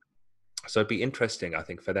 So it'd be interesting, I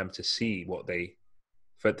think, for them to see what they,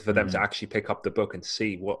 for them to actually pick up the book and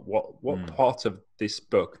see what part of this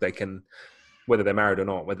book they can, whether they're married or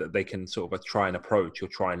not, whether they can sort of try and approach or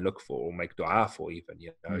try and look for or make dua for even,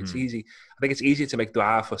 you know. It's easy. I think it's easier to make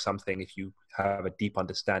dua for something if you have a deep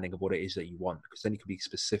understanding of what it is that you want, because then you can be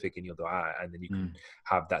specific in your dua, and then you can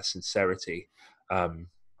have that sincerity.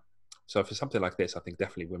 So for something like this, I think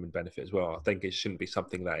definitely women benefit as well. I think it shouldn't be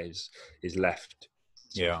something that is left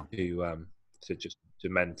to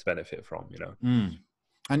men to benefit from, you know.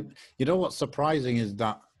 And you know what's surprising is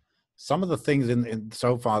that some of the things in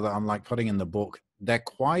so far that I'm like putting in the book, they're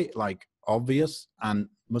quite like obvious, and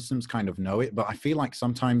Muslims kind of know it, but I feel like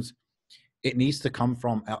sometimes it needs to come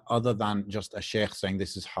from other than just a sheikh saying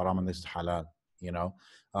this is haram and this is halal, you know.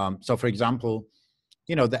 So for example,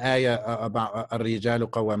 you know, the ayah about الرجال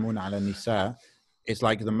قوامون على النساء, it's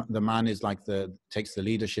like the man is like takes the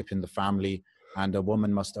leadership in the family, and a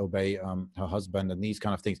woman must obey her husband, and these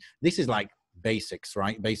kind of things. This is like basics,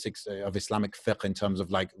 right? Basics of Islamic fiqh in terms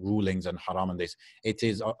of like rulings and haram and this. It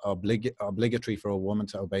is obligatory for a woman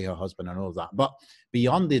to obey her husband and all of that. But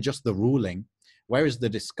beyond just the ruling, where is the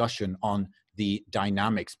discussion on the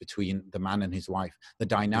dynamics between the man and his wife, the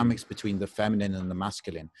dynamics between the feminine and the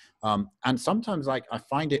masculine? And sometimes, like, I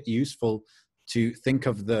find it useful to think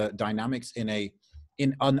of the dynamics in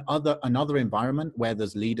another environment where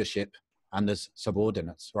there's leadership and there's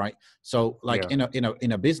subordinates, right? So like in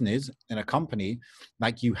a business, in a company,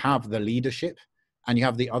 like you have the leadership and you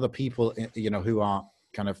have the other people, you know, who are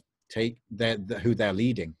kind of who they're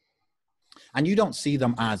leading. And you don't see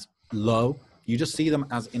them as low, you just see them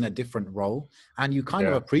as in a different role. And you kind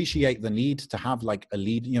of appreciate the need to have like a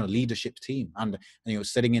leadership team, and, you know,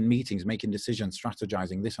 sitting in meetings, making decisions,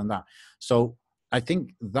 strategizing this and that. So I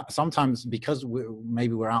think that sometimes, because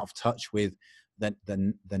maybe we're out of touch with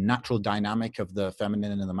the natural dynamic of the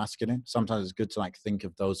feminine and the masculine, sometimes it's good to like think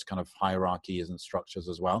of those kind of hierarchies and structures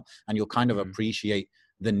as well, and you'll kind of appreciate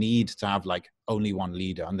the need to have like only one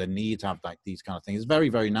leader and the need to have like these kind of things. It's very,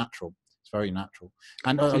 very natural. It's very natural.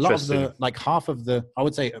 And a lot of the, like I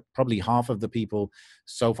would say probably half of the people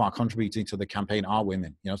so far contributing to the campaign are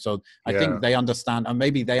women, you know, so I think they understand, and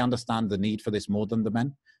maybe they understand the need for this more than the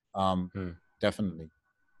men. Definitely.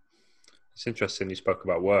 It's interesting you spoke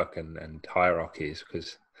about work and hierarchies,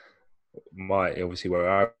 because obviously where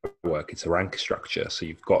I work, it's a rank structure. So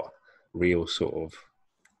you've got real sort of,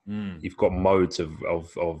 you've got modes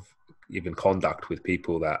of even conduct with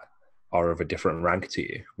people that are of a different rank to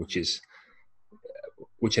you, which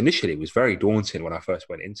initially was very daunting when I first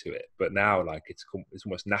went into it. But now, like, it's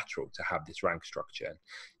almost natural to have this rank structure. And,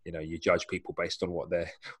 you know, you judge people based on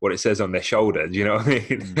what it says on their shoulder. Do you know what I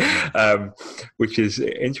mean? Which is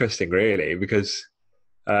interesting, really, because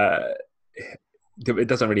it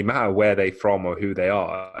doesn't really matter where they're from or who they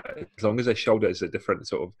are, as long as their shoulder is a different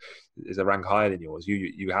sort of, is a rank higher than yours.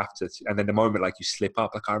 You have to, and then the moment like you slip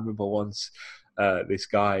up, like I remember once, this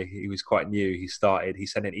guy, he was quite new. He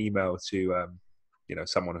sent an email to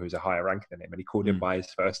someone who's a higher rank than him, and he called him by his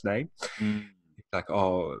first name. Like,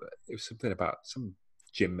 oh, it was something about some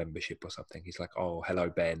gym membership or something. He's like, oh, hello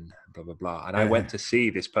Ben, blah blah blah. And I went to see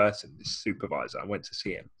this person, this supervisor. I went to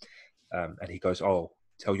see him, and he goes, oh,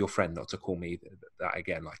 tell your friend not to call me that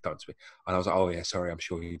again. Like, don't speak. And I was like, oh yeah, sorry, I'm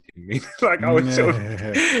sure he didn't mean. Like, I was sort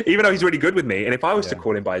of, even though he's really good with me, and if I was to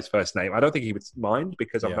call him by his first name, I don't think he would mind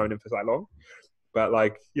because I've known him for so long. But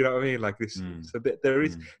like, you know what I mean? Like this, so there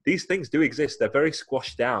is, these things do exist. They're very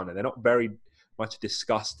squashed down, and they're not very much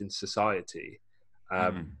discussed in society.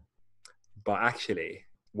 But actually,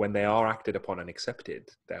 when they are acted upon and accepted,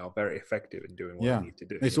 they are very effective in doing what they need to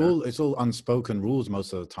do. It's all unspoken rules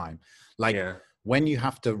most of the time. Like when you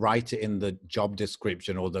have to write it in the job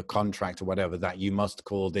description or the contract or whatever, that you must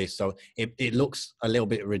call this. So it looks a little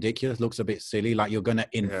bit ridiculous, looks a bit silly. Like you're going to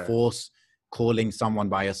enforce calling someone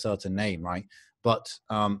by a certain name, right? But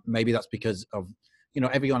maybe that's because of,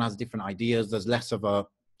 everyone has different ideas. There's less of a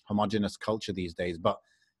homogenous culture these days. But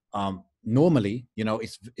normally,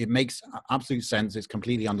 it makes absolute sense. It's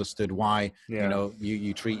completely understood why,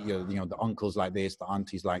 you treat the uncles like this, the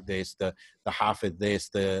aunties like this, the hafid this,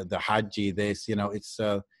 the haji this,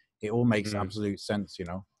 it all makes absolute sense,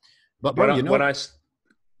 But bro,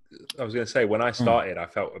 I was going to say, when I started, I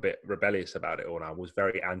felt a bit rebellious about it all. And I was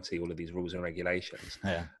very anti all of these rules and regulations.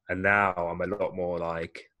 And now I'm a lot more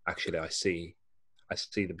like, actually, I see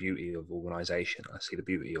the beauty of organization. I see the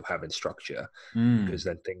beauty of having structure, because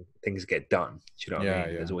then things get done. Do you know what I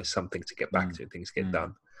mean? There's always something to get back to. Things get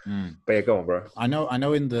done. But yeah, go on, bro. I know I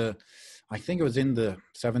think it was in the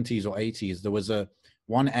 70s or 80s, there was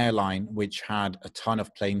one airline which had a ton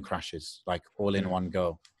of plane crashes, like all in one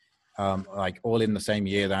go. Like all in the same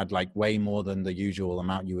year. They had like way more than the usual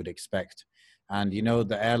amount you would expect. And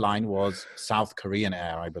the airline was South Korean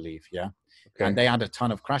Air, I believe. Yeah. Okay. And they had a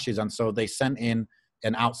ton of crashes. And so they sent in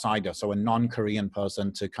an outsider, so a non-Korean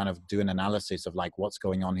person, to kind of do an analysis of like, what's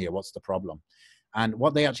going on here? What's the problem? And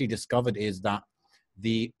what they actually discovered is that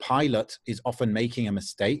the pilot is often making a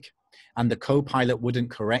mistake, and the co-pilot wouldn't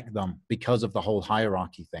correct them because of the whole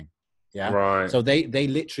hierarchy thing. Yeah. Right. So they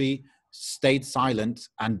literally stayed silent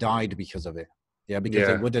and died because of it. Yeah, because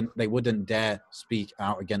they wouldn't dare speak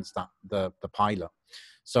out against the pilot.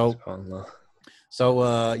 So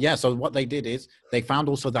what they did is they found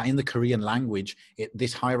also that in the Korean language,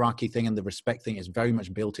 this hierarchy thing and the respect thing is very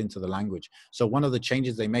much built into the language. So one of the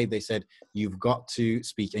changes they made, they said, you've got to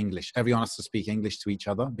speak English. Everyone has to speak English to each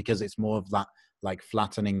other, because it's more of that like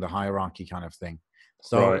flattening the hierarchy kind of thing.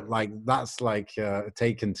 So like that's like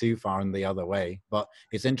taken too far in the other way. But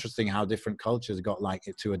it's interesting how different cultures got like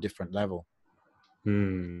it to a different level.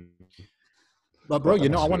 But bro,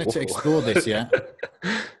 I wanted to explore this. Yeah.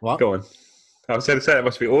 What? Go on. I was going to say it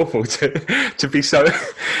must be awful to be so.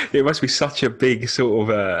 It must be such a big sort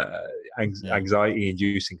of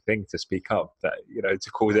anxiety-inducing thing to speak up, that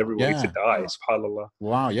to cause everybody to die. SubhanAllah.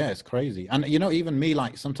 Wow, yeah, it's crazy. And even me,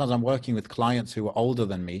 like sometimes I'm working with clients who are older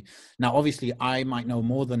than me. Now, obviously, I might know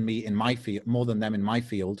more than me in my field, more than them in my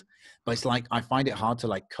field, but it's like I find it hard to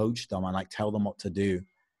like coach them and like tell them what to do,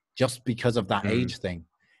 just because of that age thing.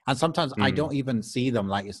 And sometimes I don't even see them.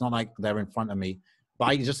 Like it's not like they're in front of me, but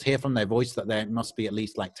I just hear from their voice that they must be at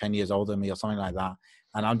least like 10 years older than me or something like that.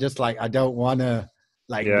 And I'm just like, I don't want to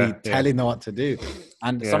be telling them what to do.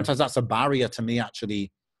 And sometimes that's a barrier to me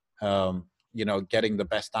actually, getting the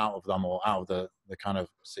best out of them or out of the kind of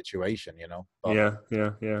situation, But,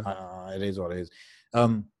 it is what it is.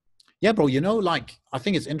 Bro, like, I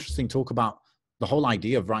think it's interesting to talk about the whole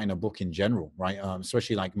idea of writing a book in general, right?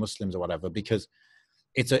 Especially like Muslims or whatever, because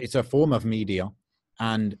it's a form of media.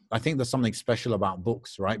 And I think there's something special about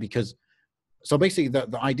books, right? Because so basically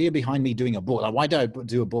the idea behind me doing a book, like why did I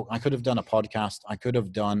do a book? I could have done a podcast. I could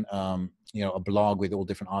have done, a blog with all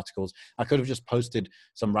different articles. I could have just posted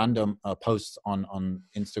some random posts on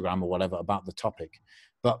Instagram or whatever about the topic.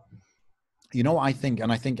 But I think,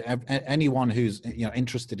 and I think anyone who's,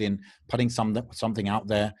 interested in putting something out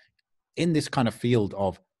there in this kind of field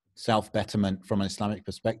of self-betterment from an Islamic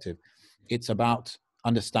perspective, it's about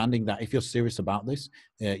understanding that if you're serious about this,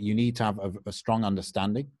 you need to have a strong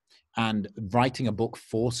understanding. And writing a book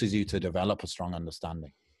forces you to develop a strong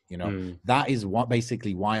understanding. That is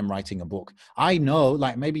basically why I'm writing a book. I know,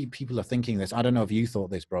 like, maybe people are thinking this. I don't know if you thought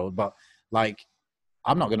this, bro, but like,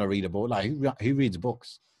 I'm not going to read a book. Like, who reads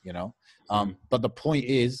books, But the point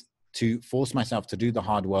is to force myself to do the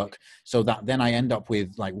hard work so that then I end up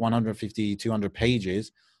with like 150, 200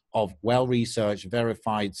 pages of well-researched,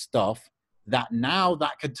 verified stuff that now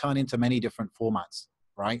that could turn into many different formats,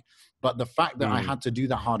 right? But the fact that I had to do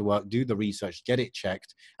that hard work, do the research, get it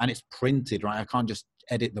checked, and it's printed, right? I can't just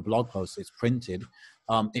edit the blog post, it's printed.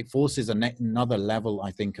 It forces another level,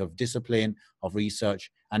 I think, of discipline, of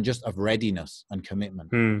research, and just of readiness and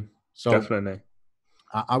commitment. So definitely.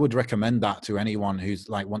 I would recommend that to anyone who's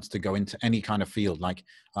like wants to go into any kind of field. Like,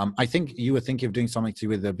 I think you were thinking of doing something to do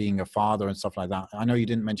with being a father and stuff like that. I know you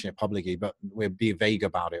didn't mention it publicly, but we'll be vague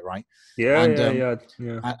about it, right? Yeah, and,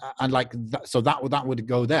 and like that, so that would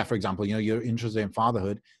go there. For example, you know, you're interested in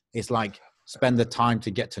fatherhood. It's like spend the time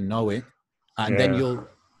to get to know it, and then you'll,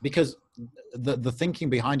 because the thinking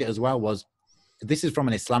behind it as well was, this is from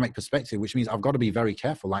an Islamic perspective, which means I've got to be very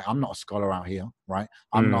careful. Like, I'm not a scholar out here, right?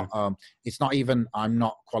 I'm not, it's not even, I'm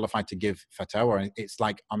not qualified to give fatwa. It's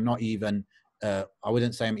like, I'm not even, I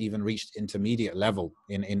wouldn't say I'm even reached intermediate level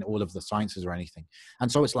in all of the sciences or anything.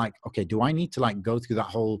 And so it's like, okay, do I need to like go through that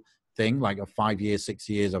whole thing, like a 5 years, 6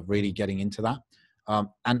 years of really getting into that?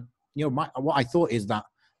 And, you know, what I thought is that,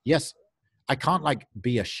 yes, I can't like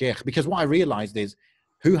be a sheikh, because what I realized is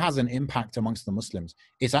who has an impact amongst the Muslims?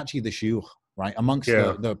 It's actually the shuyukh, right? Amongst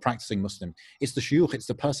the practicing Muslim. It's the shuyukh, it's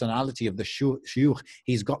the personality of the shuyukh.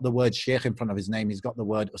 He's got the word sheikh in front of his name. He's got the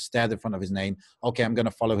word ustad in front of his name. Okay, I'm going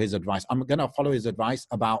to follow his advice. I'm going to follow his advice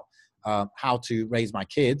about how to raise my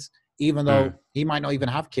kids, even though he might not even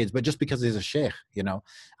have kids, but just because he's a sheikh, you know?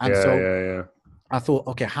 And I thought,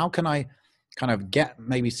 okay, how can I kind of get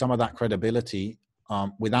maybe some of that credibility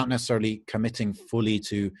without necessarily committing fully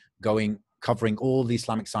to covering all the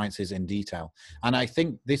Islamic sciences in detail? And I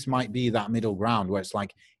think this might be that middle ground where it's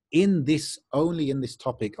like, only in this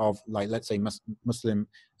topic of, like, let's say Muslim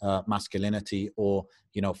masculinity, or,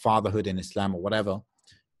 you know, fatherhood in Islam or whatever,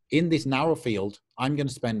 in this narrow field, I'm going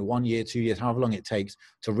to spend 1 year, 2 years, however long it takes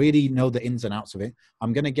to really know the ins and outs of it.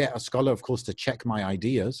 I'm going to get a scholar, of course, to check my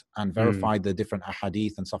ideas and verify the different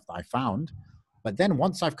ahadith and stuff that I found. But then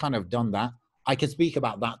once I've kind of done that, I can speak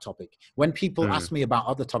about that topic. When people ask me about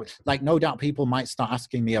other topics, like, no doubt people might start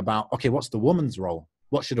asking me about, okay, what's the woman's role?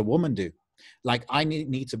 What should a woman do? Like, I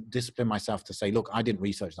need to discipline myself to say, look, I didn't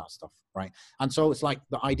research that stuff, right? And so it's like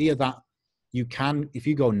the idea that you can, if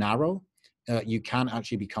you go narrow, you can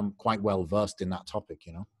actually become quite well versed in that topic,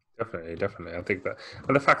 you know? Definitely. I think that,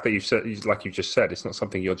 and the fact that like you just said, it's not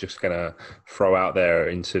something you're just going to throw out there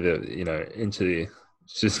into the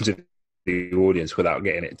audience without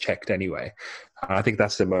getting it checked anyway. And I think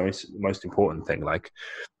that's the most important thing. Like,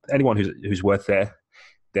 anyone who's worth their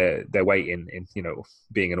weight in you know,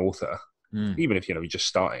 being an author, even if, you know, you're just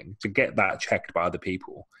starting, to get that checked by other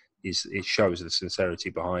people, it shows the sincerity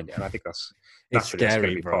behind it. And I think that's naturally going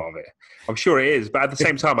to be part of it. I'm sure it is, but at the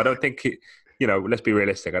same time, I don't think you know, let's be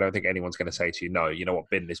realistic. I don't think anyone's going to say to you, no, you know what,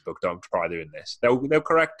 bin this book, don't try doing this. They'll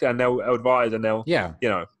correct and they'll advise, and they'll, you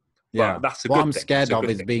know, but that's a good thing. What I'm scared of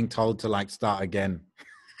is being told to like start again.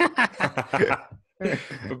 But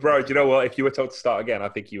bro, do you know what? If you were told to start again, I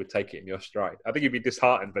think you would take it in your stride. I think you'd be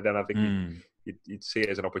disheartened, but then I think you'd see it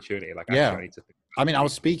as an opportunity. Like, actually, I need to think. I mean, I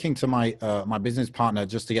was speaking to my my business partner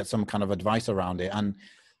just to get some kind of advice around it, and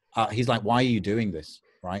he's like, "Why are you doing this?"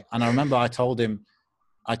 Right? And I remember I told him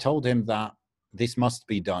that this must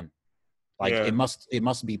be done. Like, it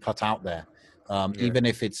must be put out there. Even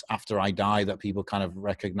if it's after I die, that people kind of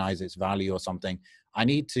recognize its value or something. I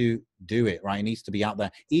need to do it, right? It needs to be out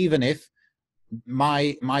there. Even if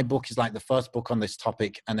my book is like the first book on this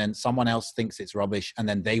topic, and then someone else thinks it's rubbish, and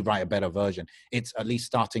then they write a better version. It's at least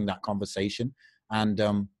starting that conversation. And,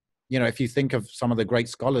 you know, if you think of some of the great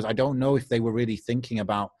scholars, I don't know if they were really thinking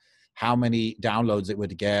about how many downloads it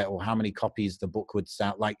would get or how many copies the book would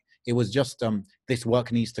sell. Like, it was just, this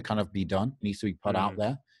work needs to kind of be done, needs to be put out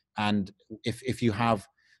there. And if you have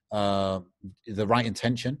the right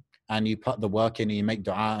intention and you put the work in and you make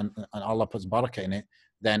dua and Allah puts barakah in it,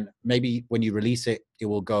 then maybe when you release it, it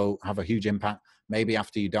will go have a huge impact. Maybe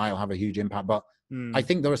after you die, it'll have a huge impact. But I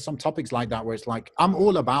think there are some topics like that where it's like, I'm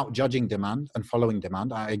all about judging demand and following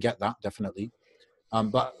demand. I get that, definitely.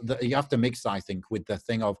 But you have to mix that, I think, with the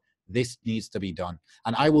thing of this needs to be done.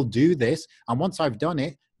 And I will do this. And once I've done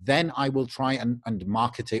it, then I will try and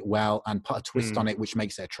market it well and put a twist on it, which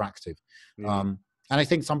makes it attractive. And I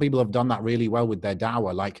think some people have done that really well with their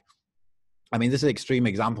dawah. Like, I mean, this is an extreme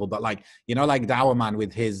example, but like, you know, like Dawah Man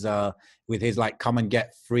with his like, come and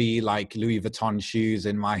get free, like Louis Vuitton shoes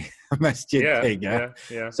in my masjid thing.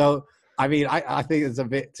 Yeah. So, I mean, I think it's a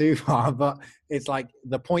bit too far, but it's like,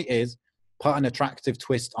 the point is put an attractive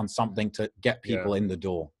twist on something to get people in the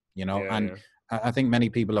door, you know? I think many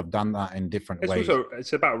people have done that in different ways.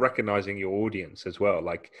 It's about recognizing your audience as well.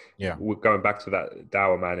 Like, going back to that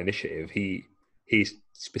Dawah Man initiative, he's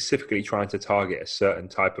specifically trying to target a certain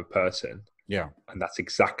type of person. Yeah. And that's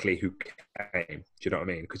exactly who came. Do you know what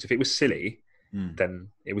I mean? Because if it was silly, then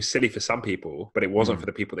it was silly for some people, but it wasn't for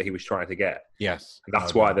the people that he was trying to get. Yes. And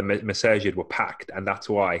that's why the Masajid were packed, and that's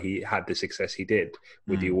why he had the success he did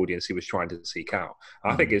with the audience he was trying to seek out.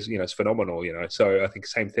 I think it's, it's phenomenal, So I think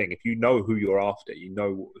same thing. If you know who you're after, you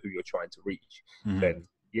know who you're trying to reach, then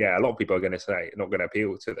yeah, a lot of people are going to say not going to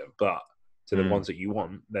appeal to them, but to the ones that you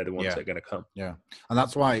want, they're the ones that are going to come. Yeah, and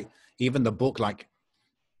that's why even the book, like,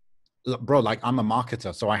 bro, like I'm a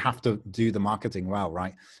marketer, so I have to do the marketing well,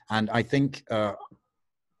 right? And I think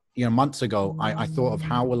months ago I thought of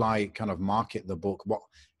how will I kind of market the book,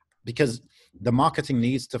 because the marketing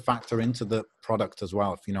needs to factor into the product as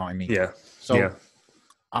well, if you know what I mean. So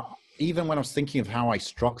even when I was thinking of how I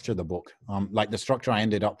structure the book, like the structure I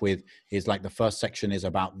ended up with is like the first section is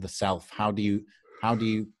about the self. How do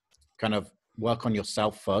you kind of work on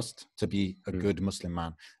yourself first to be a good Muslim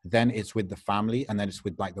man? Then it's with the family, and then it's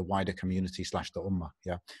with like the wider community / the ummah.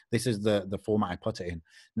 Yeah, this is the format I put it in.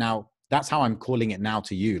 Now that's how I'm calling it now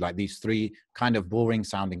to you, like these three kind of boring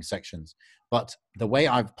sounding sections. But the way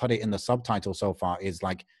I've put it in the subtitle so far is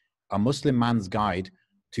like a Muslim man's guide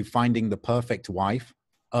to finding the perfect wife,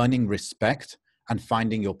 earning respect, and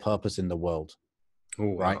finding your purpose in the world.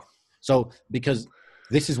 Ooh, wow. Right? So because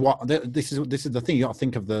this is the thing, you got to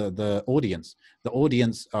think of the audience. The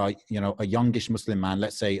audience are, a youngish Muslim man,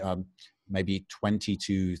 let's say maybe 20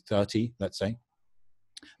 to 30, let's say.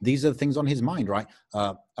 These are the things on his mind, right?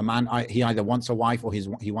 A man, he either wants a wife, or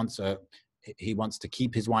he wants to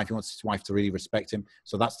keep his wife. He wants his wife to really respect him.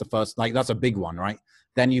 So that's the first, like, that's a big one, right?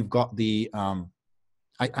 Then you've got the,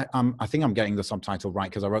 I think I'm getting the subtitle right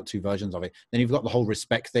because I wrote two versions of it. Then you've got the whole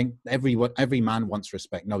respect thing. Every man wants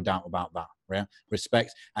respect, no doubt about that. Yeah,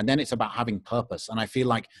 respect. And then it's about having purpose. And I feel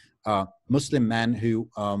like Muslim men who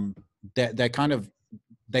they're kind of,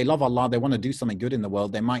 they love Allah, they want to do something good in the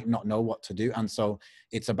world, they might not know what to do. And so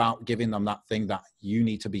it's about giving them that thing that you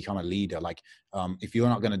need to become a leader. Like if you're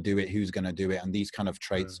not going to do it, who's going to do it? And these kind of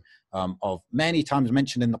traits of many times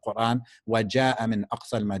mentioned in the Quran, وَجَاءَ مِنْ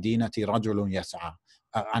أَقْصَى الْمَدِينَةِ رَجُلٌ يَسْعَى.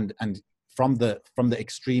 And from the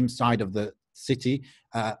extreme side of the city,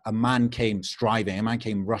 a man came striving, a man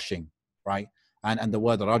came rushing, right? And the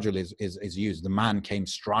word rajul is used. The man came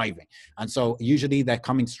striving. And so usually they're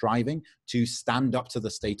coming striving to stand up to the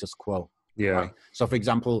status quo. Yeah. Right? So for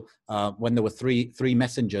example, when there were three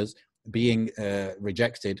messengers being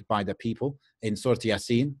rejected by the people in Surah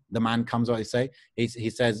Yasin, the man comes out, he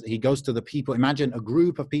says, he goes to the people. Imagine a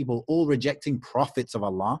group of people all rejecting prophets of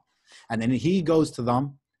Allah. And then he goes to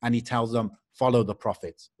them and he tells them, follow the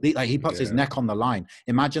prophets. Like he puts his neck on the line.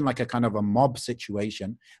 Imagine like a kind of a mob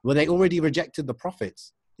situation where they already rejected the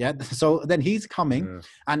prophets. Yeah. So then he's coming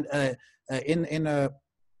and in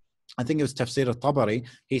I think it was Tafsir al-Tabari,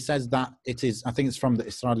 he says that it is, I think it's from the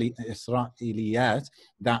Israeliyat,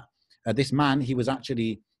 that this man, he was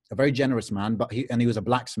actually a very generous man, but he was a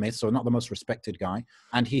blacksmith, so not the most respected guy.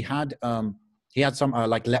 And he had some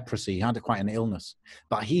like leprosy. He had quite an illness,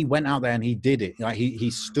 but he went out there and he did it. Like he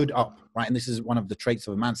stood up, right? And this is one of the traits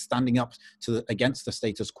of a man, standing up against the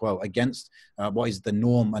status quo, against what is the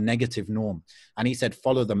norm, a negative norm. And he said,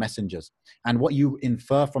 follow the messengers. And what you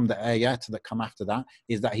infer from the ayat that come after that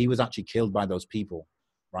is that he was actually killed by those people,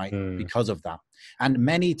 right? Because of that. And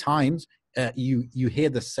many times you hear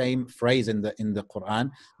the same phrase in the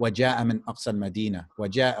Quran, وَجَاءَ مِنْ أَقْصَى الْمَدِينَةِ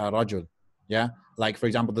وَجَاءَ رَجُلٌ. Yeah, like for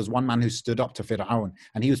example, there's one man who stood up to Fir'aun,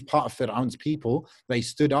 and he was part of Fir'aun's people. They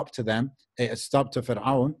stood up to them, stood up to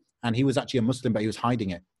Fir'aun, and he was actually a Muslim, but he was hiding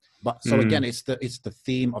it. But so again, it's the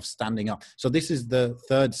theme of standing up. So this is the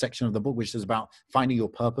third section of the book, which is about finding your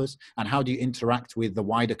purpose and how do you interact with the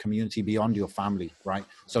wider community beyond your family, right?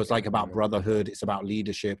 So it's like about brotherhood, it's about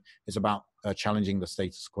leadership, it's about challenging the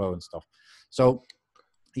status quo and stuff. So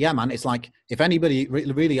yeah, man, it's like if anybody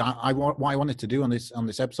really, what I wanted to do on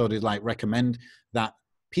this episode is like recommend that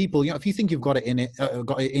people, if you think you've got it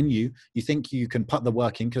in you, you think you can put the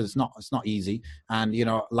work in, because it's not easy. And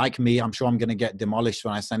like me, I'm sure I'm going to get demolished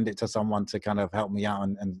when I send it to someone to kind of help me out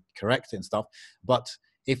and correct it and stuff. But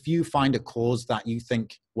if you find a cause that you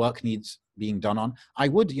think work needs being done on, I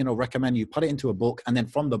would, recommend you put it into a book, and then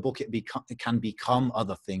from the book, it can become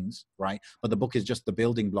other things, right? But the book is just the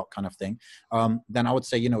building block kind of thing. Then I would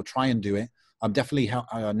say, try and do it. Definitely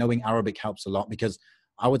knowing Arabic helps a lot, because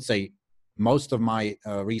I would say most of my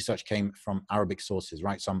research came from Arabic sources,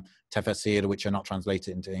 right? Some tafsir, which are not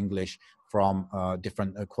translated into English, from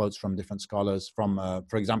different quotes from different scholars, from,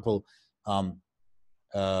 for example,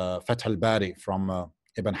 Fath al-Bari from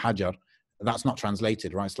Ibn Hajar. That's not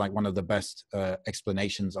translated, right? It's like one of the best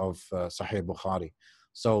explanations of Sahih Bukhari.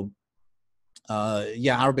 So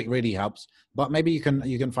yeah, Arabic really helps. But maybe you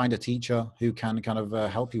can find a teacher who can kind of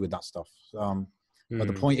help you with that stuff. But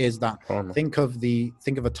the point is that think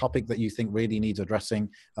of a topic that you think really needs addressing.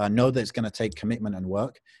 Know that it's going to take commitment and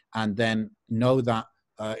work, and then know that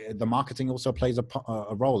the marketing also plays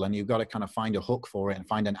a role, and you've got to kind of find a hook for it and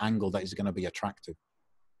find an angle that is going to be attractive.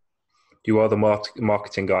 You are the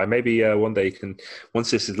marketing guy. Maybe one day you can,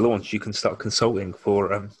 once this is launched, you can start consulting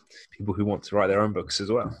for people who want to write their own books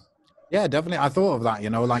as well. Yeah, definitely. I thought of that,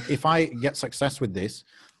 like if I get success with this,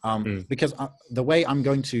 because the way I'm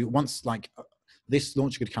going to, once this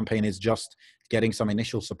Launch Good campaign is just getting some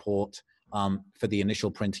initial support for the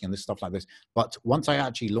initial printing and this stuff like this. But once I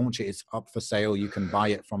actually launch it, it's up for sale. You can buy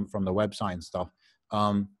it from the website and stuff.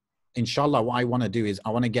 Inshallah, what I want to do is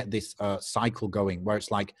I want to get this cycle going where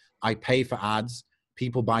it's like I pay for ads,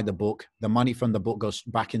 people buy the book, the money from the book goes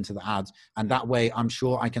back into the ads. And that way I'm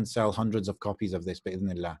sure I can sell hundreds of copies of this,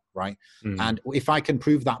 bi'idhnillah, right? And if I can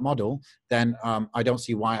prove that model, then I don't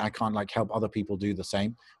see why I can't help other people do the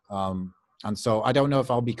same. And so I don't know if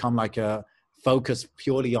I'll become a focus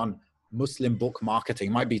purely on Muslim book marketing.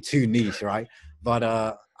 It might be too niche, right? But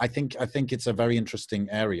I think it's a very interesting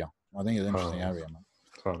area. I think it's an interesting area, man.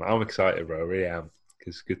 I'm excited, bro. I really am.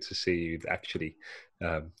 It's good to see you actually,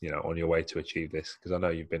 on your way to achieve this. Because I know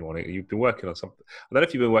you've been working on something. I don't know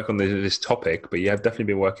if you've been working on this topic, but you have definitely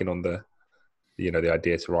been working on the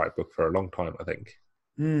idea to write a book for a long time, I think.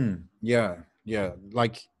 Yeah.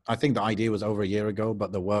 I think the idea was over a year ago,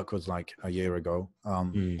 but the work was a year ago.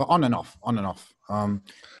 But on and off.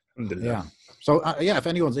 Yeah. So if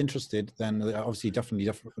anyone's interested, then obviously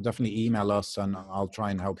definitely email us, and I'll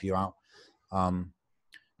try and help you out.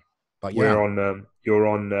 But yeah, you're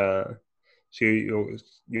on. So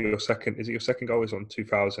your second, is it your second goal is on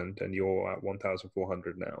 2,000, and you're at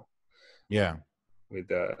 1,400 now. Yeah. With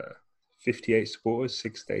 58 supporters,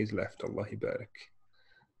 6 days left. Allahi barak.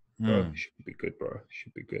 Bro, should be good, bro.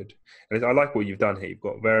 Should be good. And I like what you've done here. You've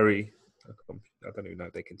got I don't even know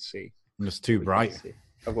if they can see. It's too bright.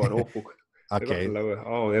 I've got an awful. Okay.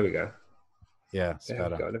 Oh, there we go. Yeah, it's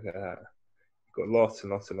better. Look at that. You've got lots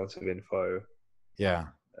and lots and lots of info. Yeah.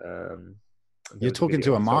 You're talking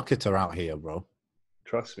to a marketer out here, bro.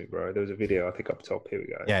 Trust me, bro. There was a video, I think, up top. Here we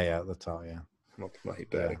go. Yeah, at the top, yeah.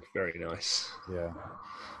 Very nice. Yeah.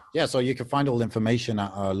 Yeah, so you can find all the information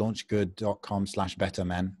at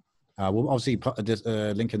launchgood.com/bettermen. We'll obviously put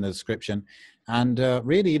a link in the description. And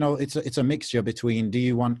really, it's a mixture between, do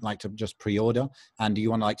you want to just pre-order, and do you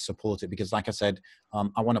want to support it? Because like I said,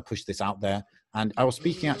 I want to push this out there. And I was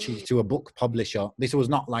speaking actually to a book publisher. This was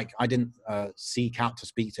not I didn't seek out to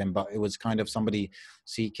speak to him, but it was kind of somebody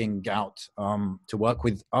seeking out to work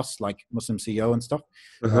with us, like Muslim CEO and stuff,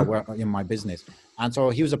 where, in my business. And so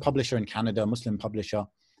he was a publisher in Canada, a Muslim publisher.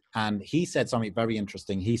 And he said something very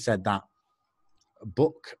interesting. He said that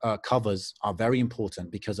book covers are very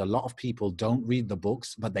important because a lot of people don't read the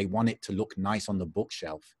books, but they want it to look nice on the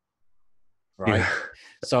bookshelf, right? Yeah.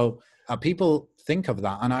 So people think of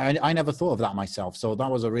that, and I never thought of that myself. So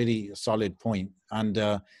that was a really solid point. And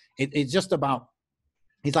it's just about,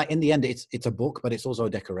 it's in the end, it's a book, but it's also a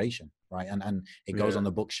decoration, right? And it goes on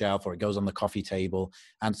the bookshelf, or it goes on the coffee table.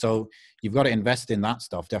 And so you've got to invest in that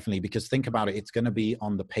stuff, definitely, because think about it. It's going to be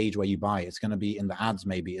on the page where you buy it. It's going to be in the ads,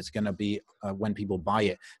 maybe. It's going to be when people buy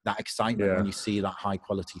it, that excitement when you see that high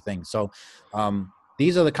quality thing. So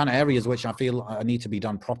these are the kind of areas which I feel need to be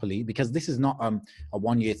done properly, because this is not a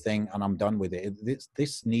 1 year thing and I'm done with it.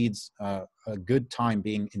 This needs a good time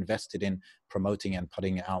being invested in promoting and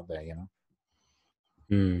putting it out there,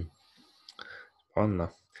 Fun.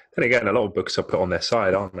 Then again, a lot of books are put on their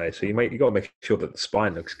side, aren't they? So you got to make sure that the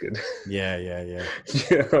spine looks good. Yeah.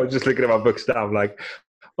 I was just looking at my books now. I'm like,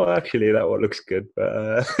 well, actually, that one looks good,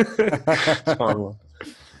 but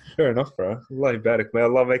fair enough, bro. Allah barak, may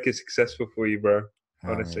Allah make it successful for you, bro.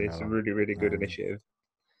 Honestly, it's a really, really good initiative.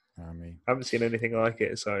 I haven't seen anything like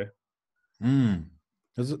it, so.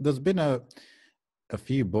 There's been a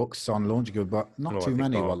few books on Launch Good, but not too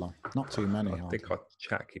many, Wallah. Not too many. I think our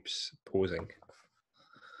chat keeps pausing.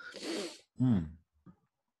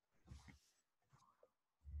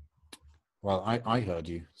 Well, I heard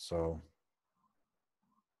you, so.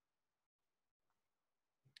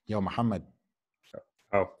 Yo, Muhammad.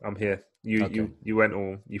 Oh, I'm here. You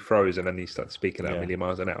froze, and then you started speaking at a million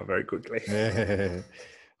miles an hour very quickly.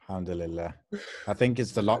 Alhamdulillah. I think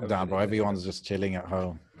it's the lockdown, bro. Everyone's just chilling at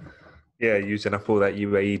home. Yeah, using up all that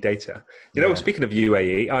UAE data. You know, speaking of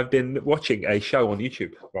UAE, I've been watching a show on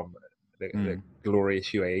YouTube from the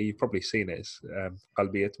glorious UAE. You've probably seen it. It's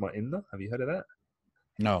Qalbi Itma'inna. Have you heard of that?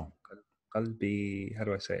 No. Qalbi, how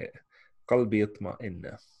do I say it? Qalbi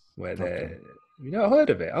Itma'inna. where Okay. they're, I heard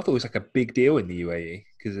of it. I thought it was like a big deal in the UAE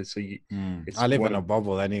because it's I live one in a of,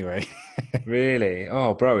 bubble anyway. really,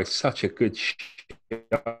 oh, bro, it's such a good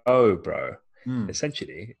show, bro. Mm.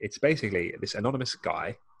 Essentially, it's basically this anonymous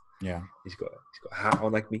guy. Yeah. He's got a hat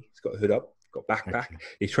on like me. He's got a hood up. Got a backpack. Okay.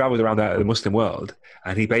 He travels around the Muslim world,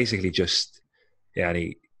 and he basically just, and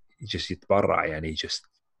he just يتبرع, and he just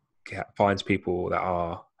finds people that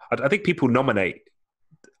are. I think people nominate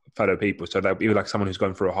fellow people, so they'll be like someone who's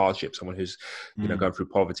going through a hardship, someone who's going through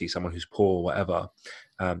poverty, someone who's poor, whatever.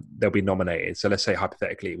 They'll be nominated. So let's say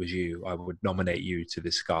hypothetically it was you. I would nominate you to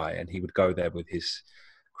this guy, and he would go there with his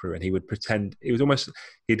crew, and he would pretend it was almost.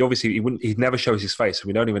 He'd never shows his face, so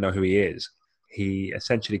we don't even know who he is. He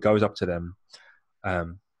essentially goes up to them,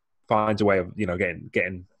 finds a way of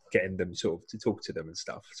getting them sort of to talk to them and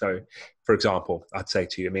stuff. So, for example, I'd say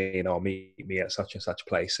to you, Ameen, I'll meet me at such and such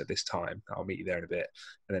place at this time. I'll meet you there in a bit.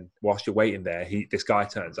 And then whilst you're waiting there, this guy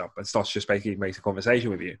turns up and starts just basically makes a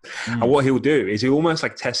conversation with you. And what he'll do is he'll almost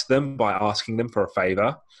like test them by asking them for a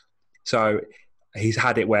favor. So he's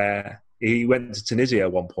had it where he went to Tunisia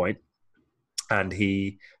at one point, and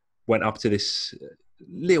he went up to this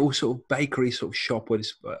little sort of bakery sort of shop where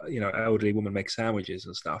this elderly woman makes sandwiches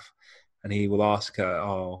and stuff. And he will ask her,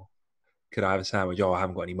 "Oh, could I have a sandwich? Oh, I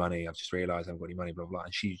haven't got any money. I've just realised I haven't got any money, blah, blah."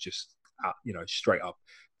 And she just, straight up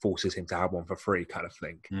forces him to have one for free kind of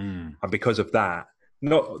thing. And because of that,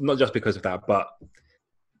 not just because of that, but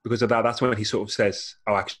because of that, that's when he sort of says,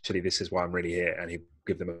 "Oh, actually, this is why I'm really here." And he'll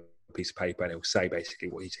give them a piece of paper and he'll say basically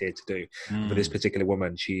what he's here to do. For this particular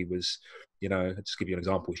woman, she was, just give you an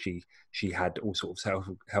example, she had all sorts of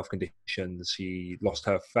health conditions. She lost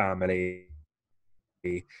her family.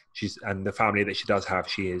 And the family that she does have,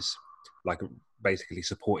 she is like basically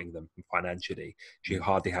supporting them financially. She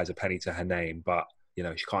hardly has a penny to her name, but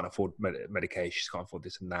she can't afford medication, she can't afford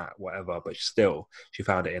this and that, whatever, but still she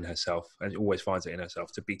found it in herself, and always finds it in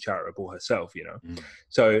herself to be charitable herself.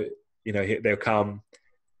 So they'll come,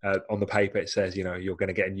 on the paper it says, you're going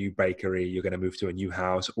to get a new bakery, you're going to move to a new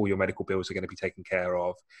house, all your medical bills are going to be taken care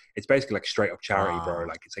of. It's basically like straight up charity, bro.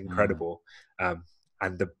 Like, it's incredible.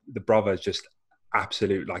 And the brother is just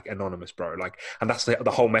absolute, like, anonymous, bro. Like, and that's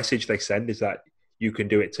the whole message they send, is that you can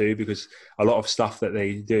do it too, because a lot of stuff that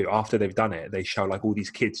they do after they've done it, they show like all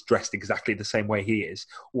these kids dressed exactly the same way he is,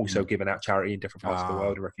 also giving out charity in different parts of the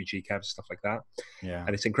world, in refugee camps, stuff like that. Yeah.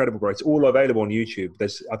 And it's incredible, bro. It's all available on YouTube.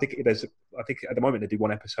 I think at the moment they do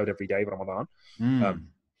one episode every day of Ramadan.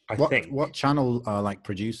 What channel like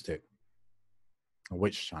produced it? Or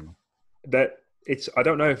which channel? I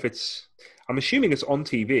don't know if I'm assuming it's on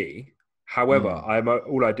TV. However,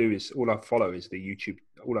 all I follow is the YouTube.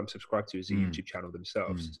 All I'm subscribed to is the YouTube channel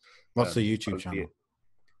themselves. What's the YouTube channel?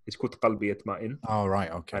 It's called Qalbi Atma'in. Oh, right.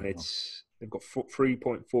 Okay. And they've got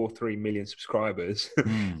 3.43 million subscribers.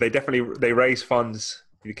 They raise funds.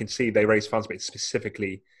 You can see they raise funds, but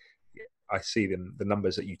specifically, I see the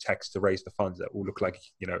numbers that you text to raise the funds that all look like,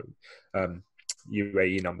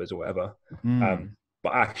 UAE numbers or whatever.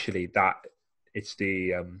 But actually it's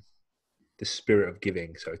the spirit of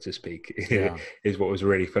giving, so to speak, is what was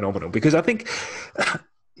really phenomenal. Because I think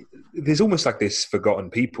there's almost like this forgotten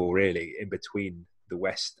people really in between the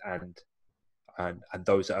West and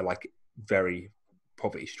those that are like very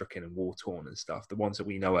poverty stricken and war torn and stuff, the ones that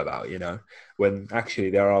we know about, when actually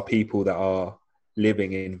there are people that are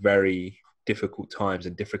living in very difficult times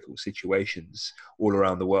and difficult situations all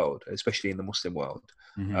around the world, especially in the Muslim world.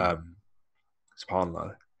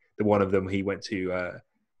 SubhanAllah. The one of them, he went to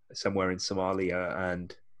somewhere in Somalia,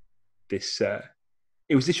 and this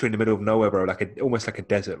it was literally in the middle of nowhere, bro, almost like a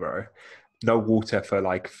desert, bro. No water for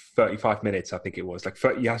like 35 minutes, I think it was. Like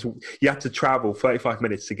you had to travel 35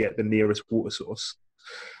 minutes to get the nearest water source.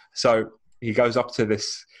 So he goes up to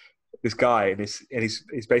this guy, and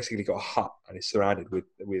he's basically got a hut, and it's surrounded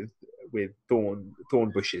with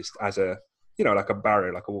thorn bushes as a like a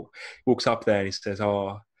barrier. Like walks up there and he says,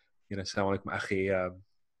 "Oh, Assalamu alaikum akhi,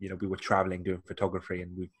 we were traveling doing photography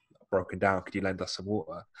and we've broken down. Could you lend us some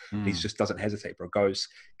water?" And he just doesn't hesitate, bro. Goes,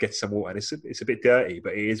 gets some water, and it's a bit dirty,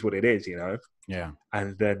 but it is what it is, Yeah.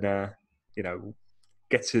 And then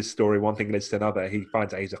gets his story. One thing leads to another. He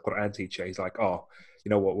finds out he's a Quran teacher. He's like, "Oh, you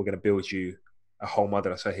know what? We're going to build you a whole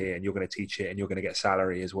madrasa here, and you're going to teach it, and you're going to get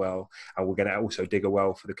salary as well, and we're going to also dig a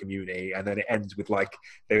well for the community." And then it ends with like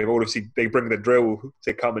they bring the drill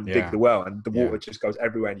to come and dig the well, and the water just goes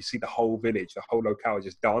everywhere, and you see the whole village, the whole locale is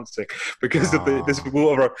just dancing because of this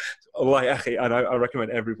water. And I recommend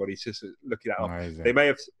everybody just look it up. Amazing.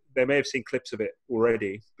 They may have seen clips of it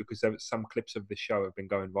already, because some clips of the show have been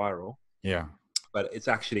going viral. Yeah. But it's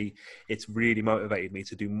really motivated me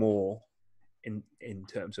to do more in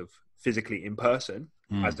terms of physically in person,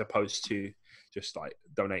 as opposed to just like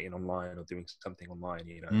donating online or doing something online,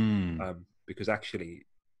 you know. Because actually,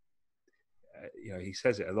 you know, he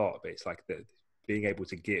says it a lot, but it's like that being able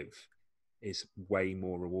to give is way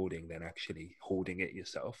more rewarding than actually hoarding it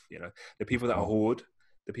yourself. You know, the people that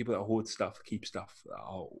hoard stuff, keep stuff,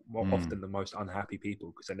 are often the most unhappy people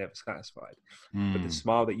because they're never satisfied. But the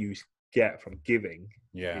smile that you get from giving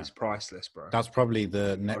is priceless, bro. That's probably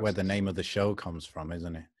where the name of the show comes from,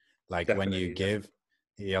 isn't it? Like when you give,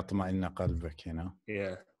 يطمئن قلبك, you know?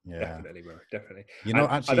 Yeah, definitely, bro. Definitely. You know,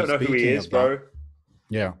 and actually, I don't know who he is, bro.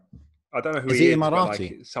 Yeah. I don't know who Is he he is, but Emirati?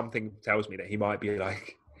 like something tells me that he might be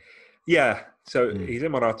like, yeah. So he's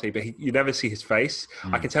Emirati, but you never see his face.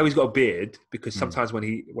 I can tell he's got a beard because sometimes when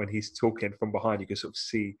he's talking from behind, you can sort of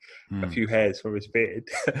see a few hairs from his beard.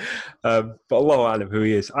 But Allahu Alam who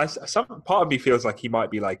he is. Some part of me feels like he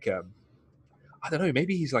might be like, I don't know,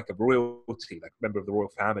 maybe he's like a royalty, like member of the royal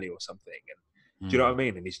family or something. And do you know what I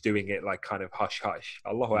mean? And he's doing it like kind of hush hush.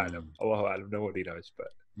 Allahu Alam. Allahu Alam, nobody knows, but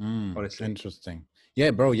honestly. Interesting.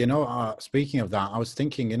 Yeah, bro, you know, speaking of that, I was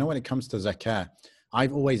thinking, you know, when it comes to Zakat,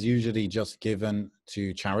 I've always usually just given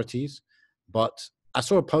to charities, but I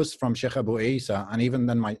saw a post from Sheikh Abu Isa, and even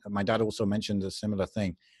then my dad also mentioned a similar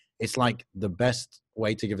thing. It's like the best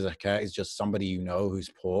way to give Zakat is just somebody you know who's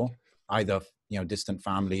poor, either, you know, distant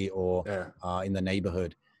family or in the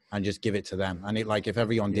neighborhood, and just give it to them. And it, like, if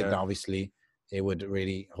everyone did that, obviously it would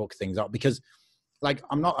really hook things up, because like,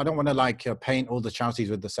 I don't want to like paint all the charities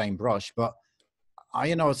with the same brush, but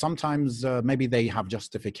you know, sometimes maybe they have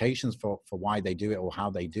justifications for why they do it or how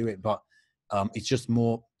they do it, but it's just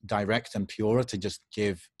more direct and purer to just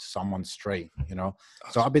give to someone straight, you know.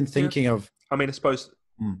 So I've been thinking of, I mean, I suppose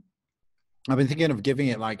I've been thinking of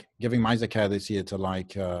giving my zakat this year to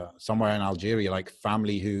like somewhere in Algeria, like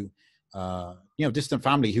family who, you know, distant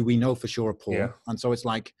family who we know for sure are poor, and so it's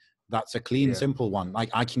like that's a clean, simple one. Like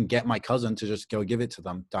I can get my cousin to just go give it to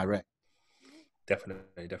them direct.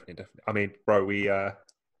 Definitely. I mean, bro,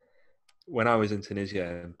 when I was in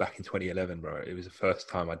Tunisia back in 2011, bro, it was the first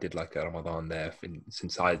time I did like a Ramadan there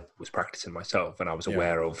since I was practicing myself and I was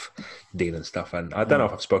aware of deen and stuff. And I don't know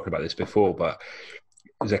if I've spoken about this before, but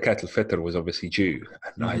Zakat al-Fitr was obviously due.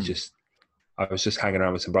 And I was just hanging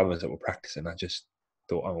around with some brothers that were practicing. I just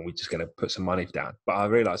thought, oh, we're just going to put some money down. But I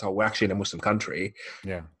realized, oh, we're actually in a Muslim country.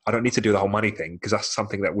 Yeah. I don't need to do the whole money thing because that's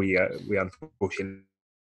something that we unfortunately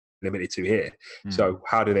limited to here. So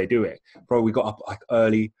how do they do it, bro? We got up like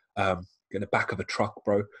early in the back of a truck,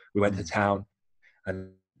 bro. We went to town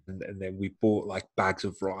and then we bought like bags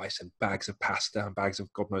of rice and bags of pasta and bags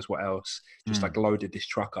of God knows what else, just like loaded this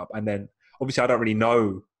truck up. And then obviously I don't really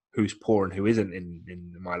know who's poor and who isn't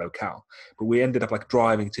in my locale, but we ended up like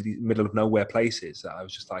driving to the middle of nowhere places. I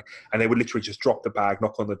was just like, and they would literally just drop the bag,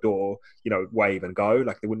 knock on the door, you know, wave and go.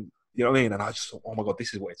 Like they wouldn't, you know what I mean? And I just thought, oh my God,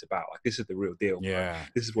 this is what it's about. Like, this is the real deal. Yeah. Right?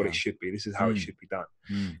 This is what it should be. This is how it should be done.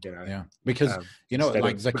 You know? Yeah. Because, you know,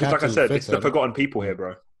 like Zakat because like I said, it's the forgotten people here,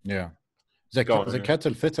 bro. Yeah. Zakat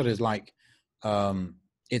al-Fitr is like,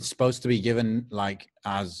 it's supposed to be given like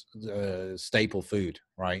as staple food,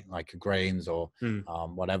 right? Like grains or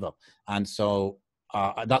whatever. And so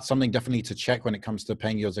that's something definitely to check when it comes to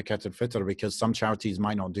paying your Zakat al-Fitr, because some charities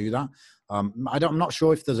might not do that. I'm not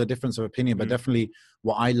sure if there's a difference of opinion, but definitely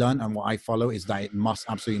what I learned and what I follow is that it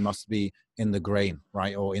absolutely must be in the grain,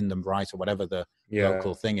 right? Or in the rice or whatever the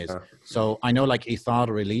local thing is. So I know like Ithar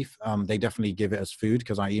Relief, they definitely give it as food,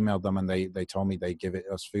 because I emailed them and they told me they give it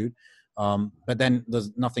as food. But then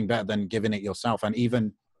there's nothing better than giving it yourself. And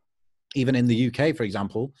even in the UK, for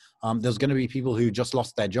example, there's going to be people who just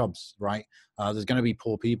lost their jobs, right? There's going to be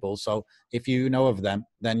poor people. So if you know of them,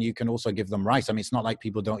 then you can also give them rice. I mean, it's not like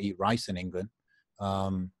people don't eat rice in England.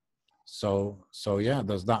 So yeah,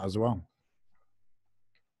 there's that as well.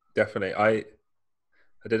 Definitely. I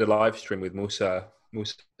did a live stream with Musa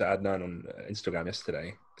Adnan on Instagram yesterday.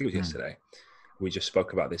 I think it was yesterday. We just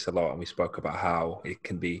spoke about this a lot, and we spoke about how it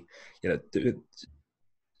can be, you know,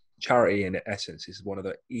 charity in essence is one of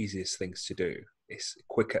the easiest things to do. It's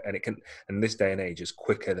quicker, and it can, in this day and age, is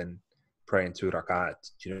quicker than praying 2 rakat.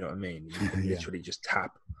 Do you know what I mean? You can literally just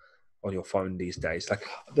tap on your phone these days. Like,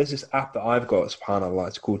 there's this app that I've got, subhanAllah,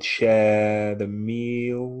 it's called Share the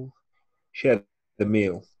Meal. Okay.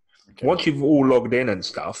 Once you've all logged in and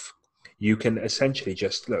stuff, you can essentially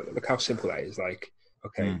just look how simple that is. Like,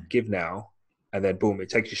 okay, give now, and then boom, it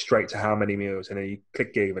takes you straight to how many meals, and then you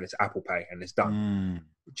click give, and it's Apple Pay, and it's done.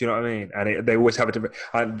 Do you know what I mean? And they always have a different.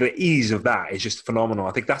 The ease of that is just phenomenal.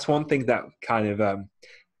 I think that's one thing that kind of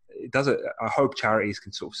it does it. I hope charities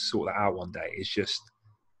can sort that out one day. Is just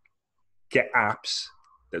get apps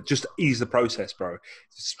Just ease the process, bro.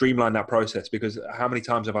 Streamline that process, because how many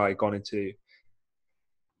times have I gone into,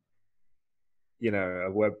 a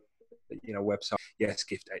website, yes,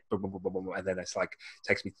 gift date, blah, blah, blah, blah, blah, and then it's like,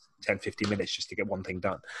 takes me 10, 15 minutes just to get one thing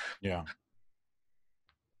done. Yeah.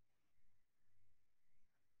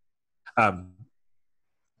 My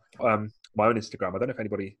own Instagram, I don't know if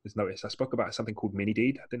anybody has noticed, I spoke about something called Mini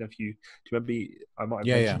Deed. I don't know if do you remember, I might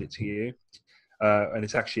have mentioned it to you. And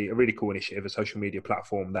it's actually a really cool initiative, a social media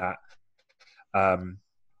platform that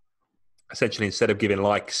essentially, instead of giving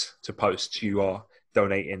likes to posts, you are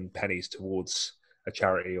donating pennies towards a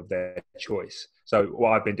charity of their choice. So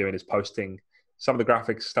what I've been doing is posting some of the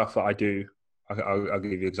graphic stuff that I do. I'll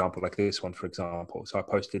give you an example, like this one, for example. So I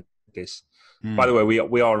posted this. By the way,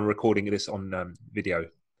 we are recording this on video.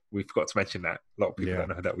 We forgot to mention that. A lot of people don't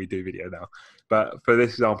know that we do video now. But for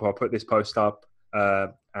this example, I'll put this post up,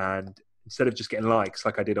 and instead of just getting likes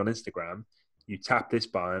like I did on Instagram, you tap this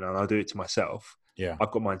button, and I'll do it to myself. Yeah.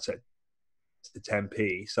 I've got mine set to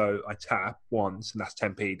 10p. So I tap once, and that's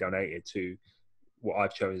 10p donated to what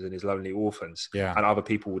I've chosen is Lonely Orphans. Yeah. And other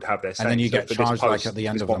people would have their say. And then you get charged like at the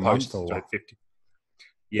end of the month or what? 50.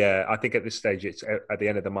 Yeah, I think at this stage it's at the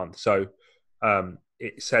end of the month. So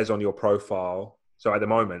it says on your profile. So at the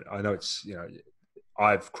moment, I know it's,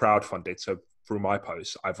 I've crowdfunded. So through my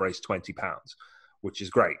posts, I've raised £20, which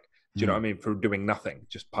is great. Do you know what I mean? For doing nothing,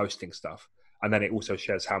 just posting stuff. And then it also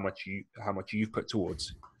shares how much you've put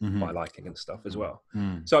towards my liking and stuff as well.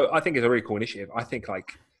 So I think it's a really cool initiative. I think,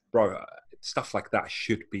 like, bro, stuff like that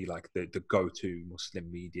should be like the go-to Muslim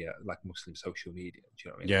media, like Muslim social media. Do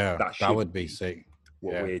you know what I mean? Yeah, that would be sick.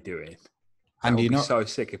 What we're doing. And it would be so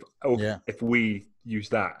sick if we use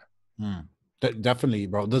that. Definitely,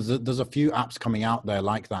 bro. There's a few apps coming out there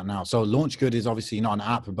like that now. So LaunchGood is obviously not an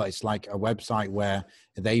app, but it's like a website where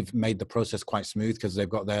they've made the process quite smooth because they've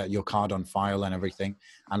got your card on file and everything.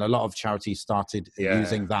 And a lot of charities started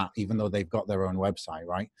using that, even though they've got their own website,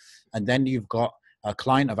 right? And then you've got a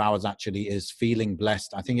client of ours actually is Feeling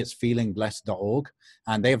Blessed. I think it's feelingblessed.org,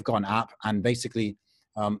 and they've got an app, and basically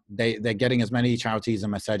they're getting as many charities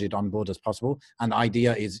and masajid on board as possible. And the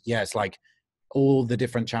idea is, it's like all the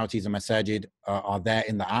different charities and masajid are there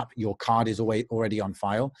in the app. Your card is already on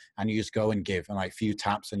file, and you just go and give, and like few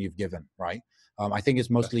taps and you've given, right? I think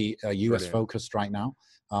it's mostly US focused right now.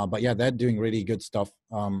 But yeah, they're doing really good stuff.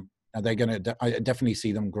 And they're going to, I definitely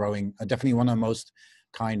see them growing. Definitely one of the most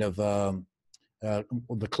kind of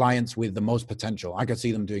the clients with the most potential. I could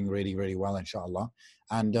see them doing really, really well, inshallah.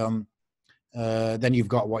 And then you've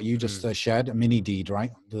got what you just shared, a Mini Deed,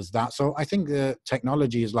 right? There's that. So I think the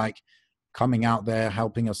technology is like coming out there,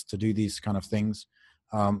 helping us to do these kind of things.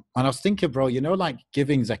 And I was thinking, bro, like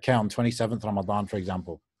giving Zakat on 27th Ramadan, for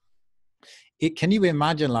example. Can you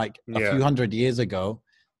imagine like a few hundred years ago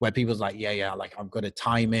where people's like, like I'm going to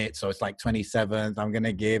time it. So it's like 27th, I'm going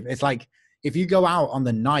to give. It's like, if you go out on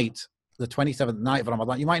the 27th night of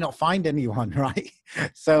Ramadan, you might not find anyone, right?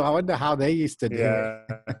 So I wonder how they used to do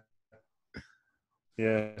it.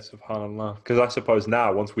 Yeah, subhanAllah. Because I suppose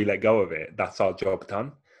now, once we let go of it, that's our job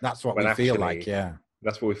done. That's what we feel like,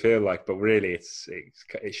 That's what we feel like, but really,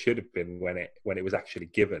 it should have been when it was actually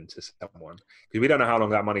given to someone, because we don't know how long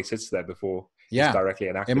that money sits there before it's directly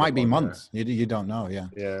enacted. It might be months. You don't know.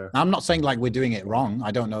 Yeah. I'm not saying like we're doing it wrong. I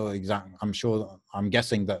don't know exactly. I'm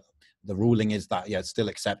guessing that the ruling is that it's still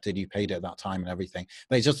accepted. You paid it at that time and everything.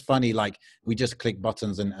 But it's just funny. Like we just click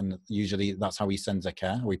buttons and usually that's how we send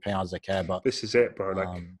zakah. We pay our zakah. But this is it, bro.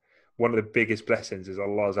 Like. One of the biggest blessings is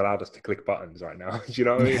Allah has allowed us to click buttons right now. Do you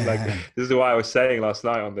know what I mean? Like, this is why I was saying last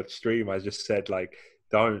night on the stream, I just said, like,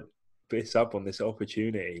 don't miss up on this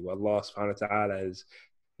opportunity where Allah subhanahu wa ta'ala has,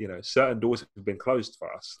 certain doors have been closed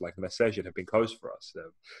for us, like the masajid have been closed for us.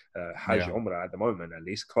 Hajj Umrah at the moment, at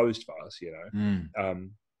least, closed for us,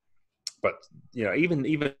 But,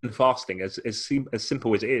 even fasting, as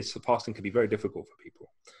simple as it is, fasting can be very difficult for people.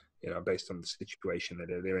 Based on the situation that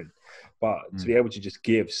they're in. But to be able to just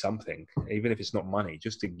give something, even if it's not money,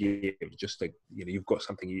 just to give, you've got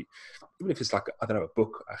something, even if it's like, I don't know, a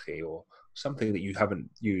book, or something that you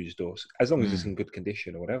haven't used, or as long as it's in good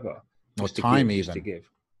condition or whatever. Or time even. Just to give.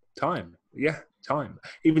 Time. Yeah, time.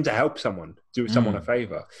 Even to help someone, do someone a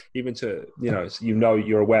favor. Even to,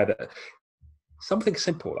 you're aware that something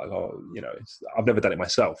simple, like, I've never done it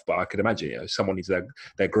myself, but I could imagine, someone needs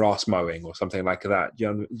their grass mowing or something like that.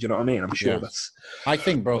 Do you know what I mean? I'm sure that's... I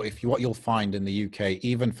think, bro, what you'll find in the UK,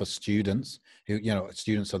 even for students who,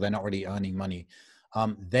 so they're not really earning money,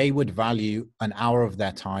 they would value an hour of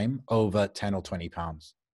their time over 10 or 20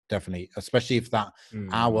 pounds. Definitely. Especially if that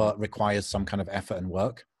hour requires some kind of effort and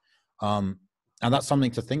work. And that's something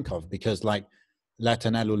to think of, because like, لا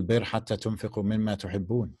تنالوا البر حتى تنفقوا مما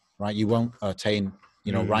تحبون. Right? You won't attain,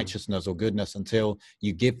 righteousness or goodness until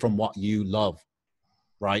you give from what you love.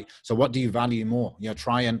 Right? So what do you value more?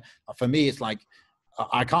 Try and, for me, it's like,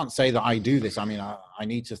 I can't say that I do this. I mean, I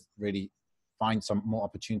need to really find some more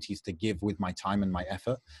opportunities to give with my time and my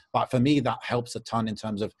effort. But for me, that helps a ton in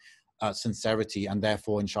terms of sincerity, and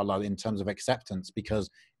therefore, inshallah, in terms of acceptance, because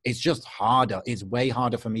it's just harder. It's way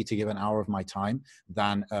harder for me to give an hour of my time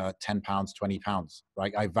than £10, £20,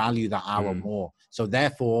 right? I value that hour more. So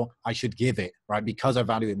therefore, I should give it, right? Because I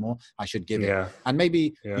value it more, I should give it. And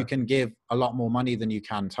maybe you can give a lot more money than you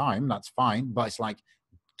can time. That's fine. But it's like,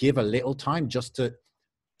 give a little time just to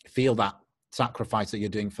feel that sacrifice that you're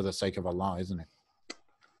doing for the sake of Allah, isn't it?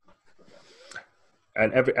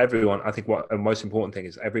 And everyone, I think what the most important thing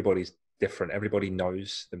is everybody's different. Everybody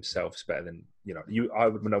knows themselves better than, I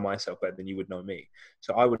would know myself better than you would know me.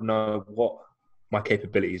 So I would know what my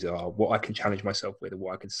capabilities are, what I can challenge myself with, and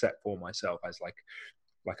what I can set for myself as like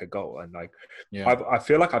a goal. And I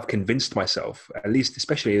feel like I've convinced myself, at least,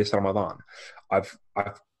 especially this Ramadan, I've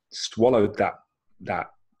swallowed that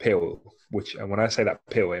pill, which, and when I say that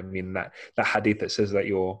pill, I mean that hadith that says that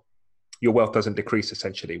your wealth doesn't decrease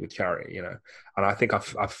essentially with charity, and I think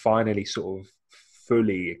I've finally sort of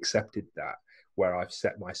fully accepted that, where I've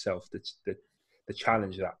set myself the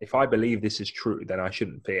challenge that if I believe this is true, then I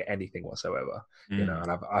shouldn't fear anything whatsoever, and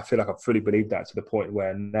I feel like I've fully believed that to the point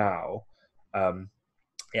where now, at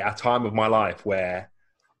a time of my life where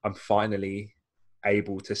I'm finally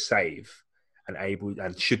able to save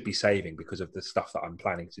and should be saving because of the stuff that I'm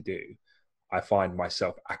planning to do, I find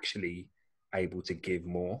myself actually able to give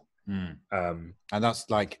more. And that's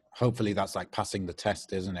like, hopefully that's like passing the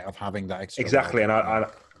test, isn't it, of having that extra exactly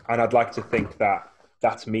wealth. And I'd like to think that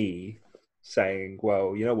that's me saying,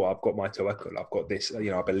 well, you know what, I've got my tawakkul, I've got this,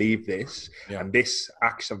 I believe this, and this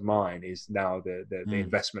act of mine is now the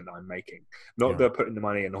investment that I'm making, not the putting the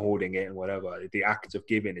money and hoarding it and whatever. The act of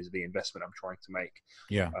giving is the investment I'm trying to make.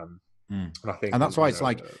 And I think, and that's why it's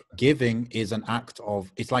like giving is an act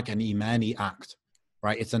of, it's like an imani act,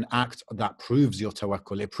 right? It's an act that proves your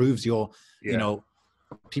tawakkul. It proves your,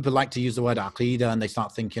 people like to use the word aqidah and they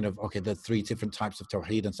start thinking of, okay, the 3 different types of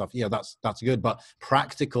tawheed and stuff. Yeah, that's good. But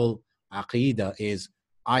practical aqidah is,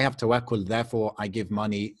 I have tawakkul, therefore I give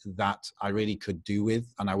money that I really could do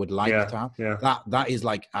with and I would like to have. That is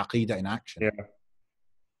like aqidah in action.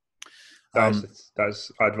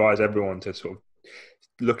 That's I advise everyone to sort of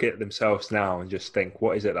look at themselves now and just think,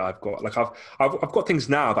 what is it that I've got? Like I've got things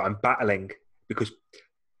now that I'm battling because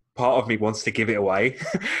part of me wants to give it away.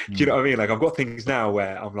 Do you know what I mean? Like I've got things now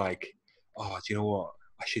where I'm like, oh, do you know what?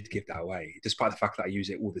 I should give that away, despite the fact that I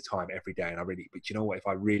use it all the time, every day. And but you know what? If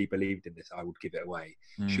I really believed in this, I would give it away.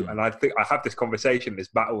 And I think I have this conversation, this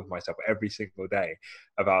battle with myself every single day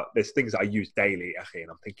about there's things that I use daily,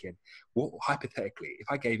 and I'm thinking, what, hypothetically,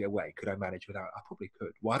 if I gave it away, could I manage without? I probably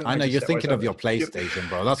could. Why don't I know you're thinking of your PlayStation,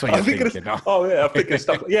 bro. That's what you're thinking. Oh yeah, I'm thinking of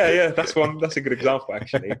stuff. Yeah, that's a good example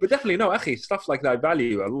actually. But definitely no, stuff like that I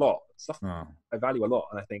value a lot. I value a lot,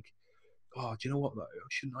 and I think, oh, do you know what though?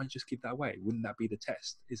 Shouldn't I just give that away? Wouldn't that be the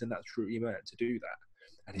test? Isn't that true iman to do that?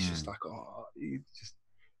 And it's just like, oh, you just,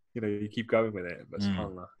 you keep going with it. But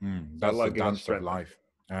subhanAllah. That's the dance of life.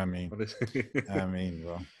 I mean, bro.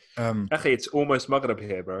 It's almost Maghrib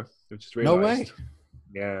here, bro. I just realized. No way.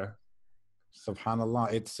 Yeah.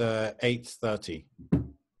 Subhanallah. It's 8:30.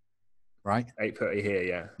 Right? 8:30 here,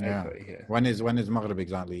 yeah. 8:30 here. When is Maghrib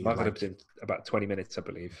exactly? Maghrib's in about 20 minutes, I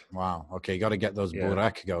believe. Wow. Okay, you got to get those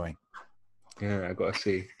burak going. Yeah, I got to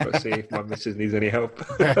see if my missus needs any help.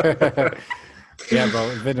 Yeah,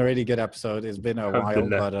 bro, it's been a really good episode. It's been a while,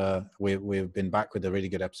 but we've been back with a really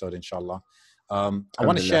good episode, inshallah. I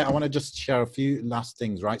want to just share a few last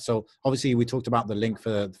things, right? So obviously we talked about the link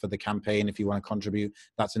for the campaign. If you want to contribute,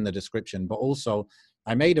 that's in the description. But also,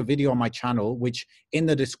 I made a video on my channel, which in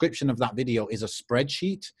the description of that video is a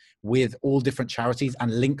spreadsheet with all different charities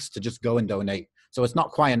and links to just go and donate. So it's not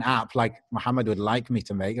quite an app like Muhammad would like me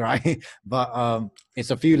to make, right? But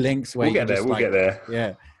it's a few links where we'll get there.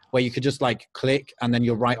 Yeah, where you could just like click and then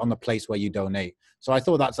you're right on the place where you donate. So I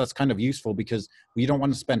thought that's kind of useful because you don't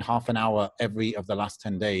want to spend half an hour every of the last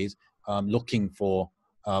 10 days looking for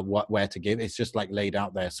where to give. It's just like laid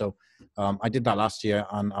out there. So I did that last year,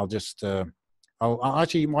 and I'll just I'll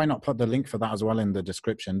actually, why not put the link for that as well in the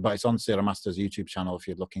description? But it's on Sierra Master's YouTube channel if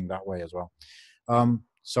you're looking that way as well.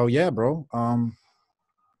 So yeah, bro.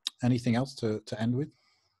 Anything else to end with?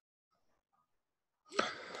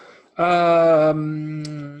 No,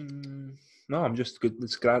 I'm just good.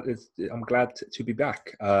 I'm glad to be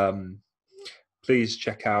back. Please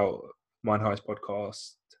check out Mind Heist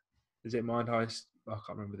podcast. Is it Mind Heist? I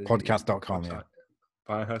can't remember. Podcast.com. Yeah.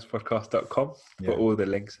 biohouspodcast.com for Yeah. all the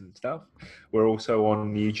links and stuff. We're also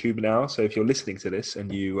on YouTube now, so if you're listening to this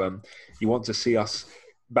and you want to see us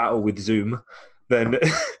battle with Zoom, then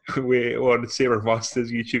we're on Sierra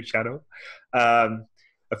Master's YouTube channel.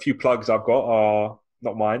 A few plugs I've got are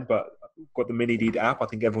not mine, but I've got the Mini Deed app. I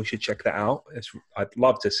think everyone should check that out. I'd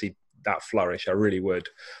love to see that flourish. I really would.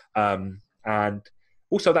 And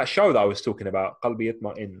also that show that I was talking about, Qalbi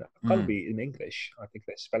in English. I think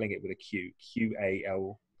they're spelling it with a Q,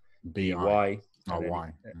 Qalby. B-I. Oh, and then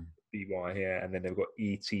Y. B-Y here, and then they've got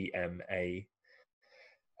ETMAAN.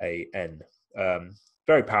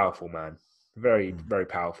 Very powerful, man. Very, very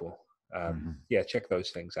powerful. Yeah, check those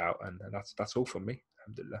things out. And that's all from me.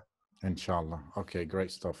 Alhamdulillah. Inshallah. Okay,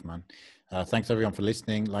 great stuff, man. Thanks everyone for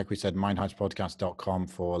listening. Like we said, mindheistpodcast.com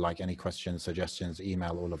for like any questions, suggestions,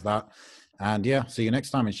 email, all of that. And yeah, see you next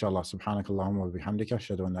time, inshallah. Subhanakallahumma wa bihamdika.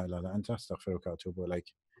 Ashhadu an la ilaha illa anta astaghfiruka wa atubu ilayk.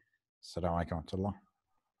 Assalamu alaikum wa rahmatullah.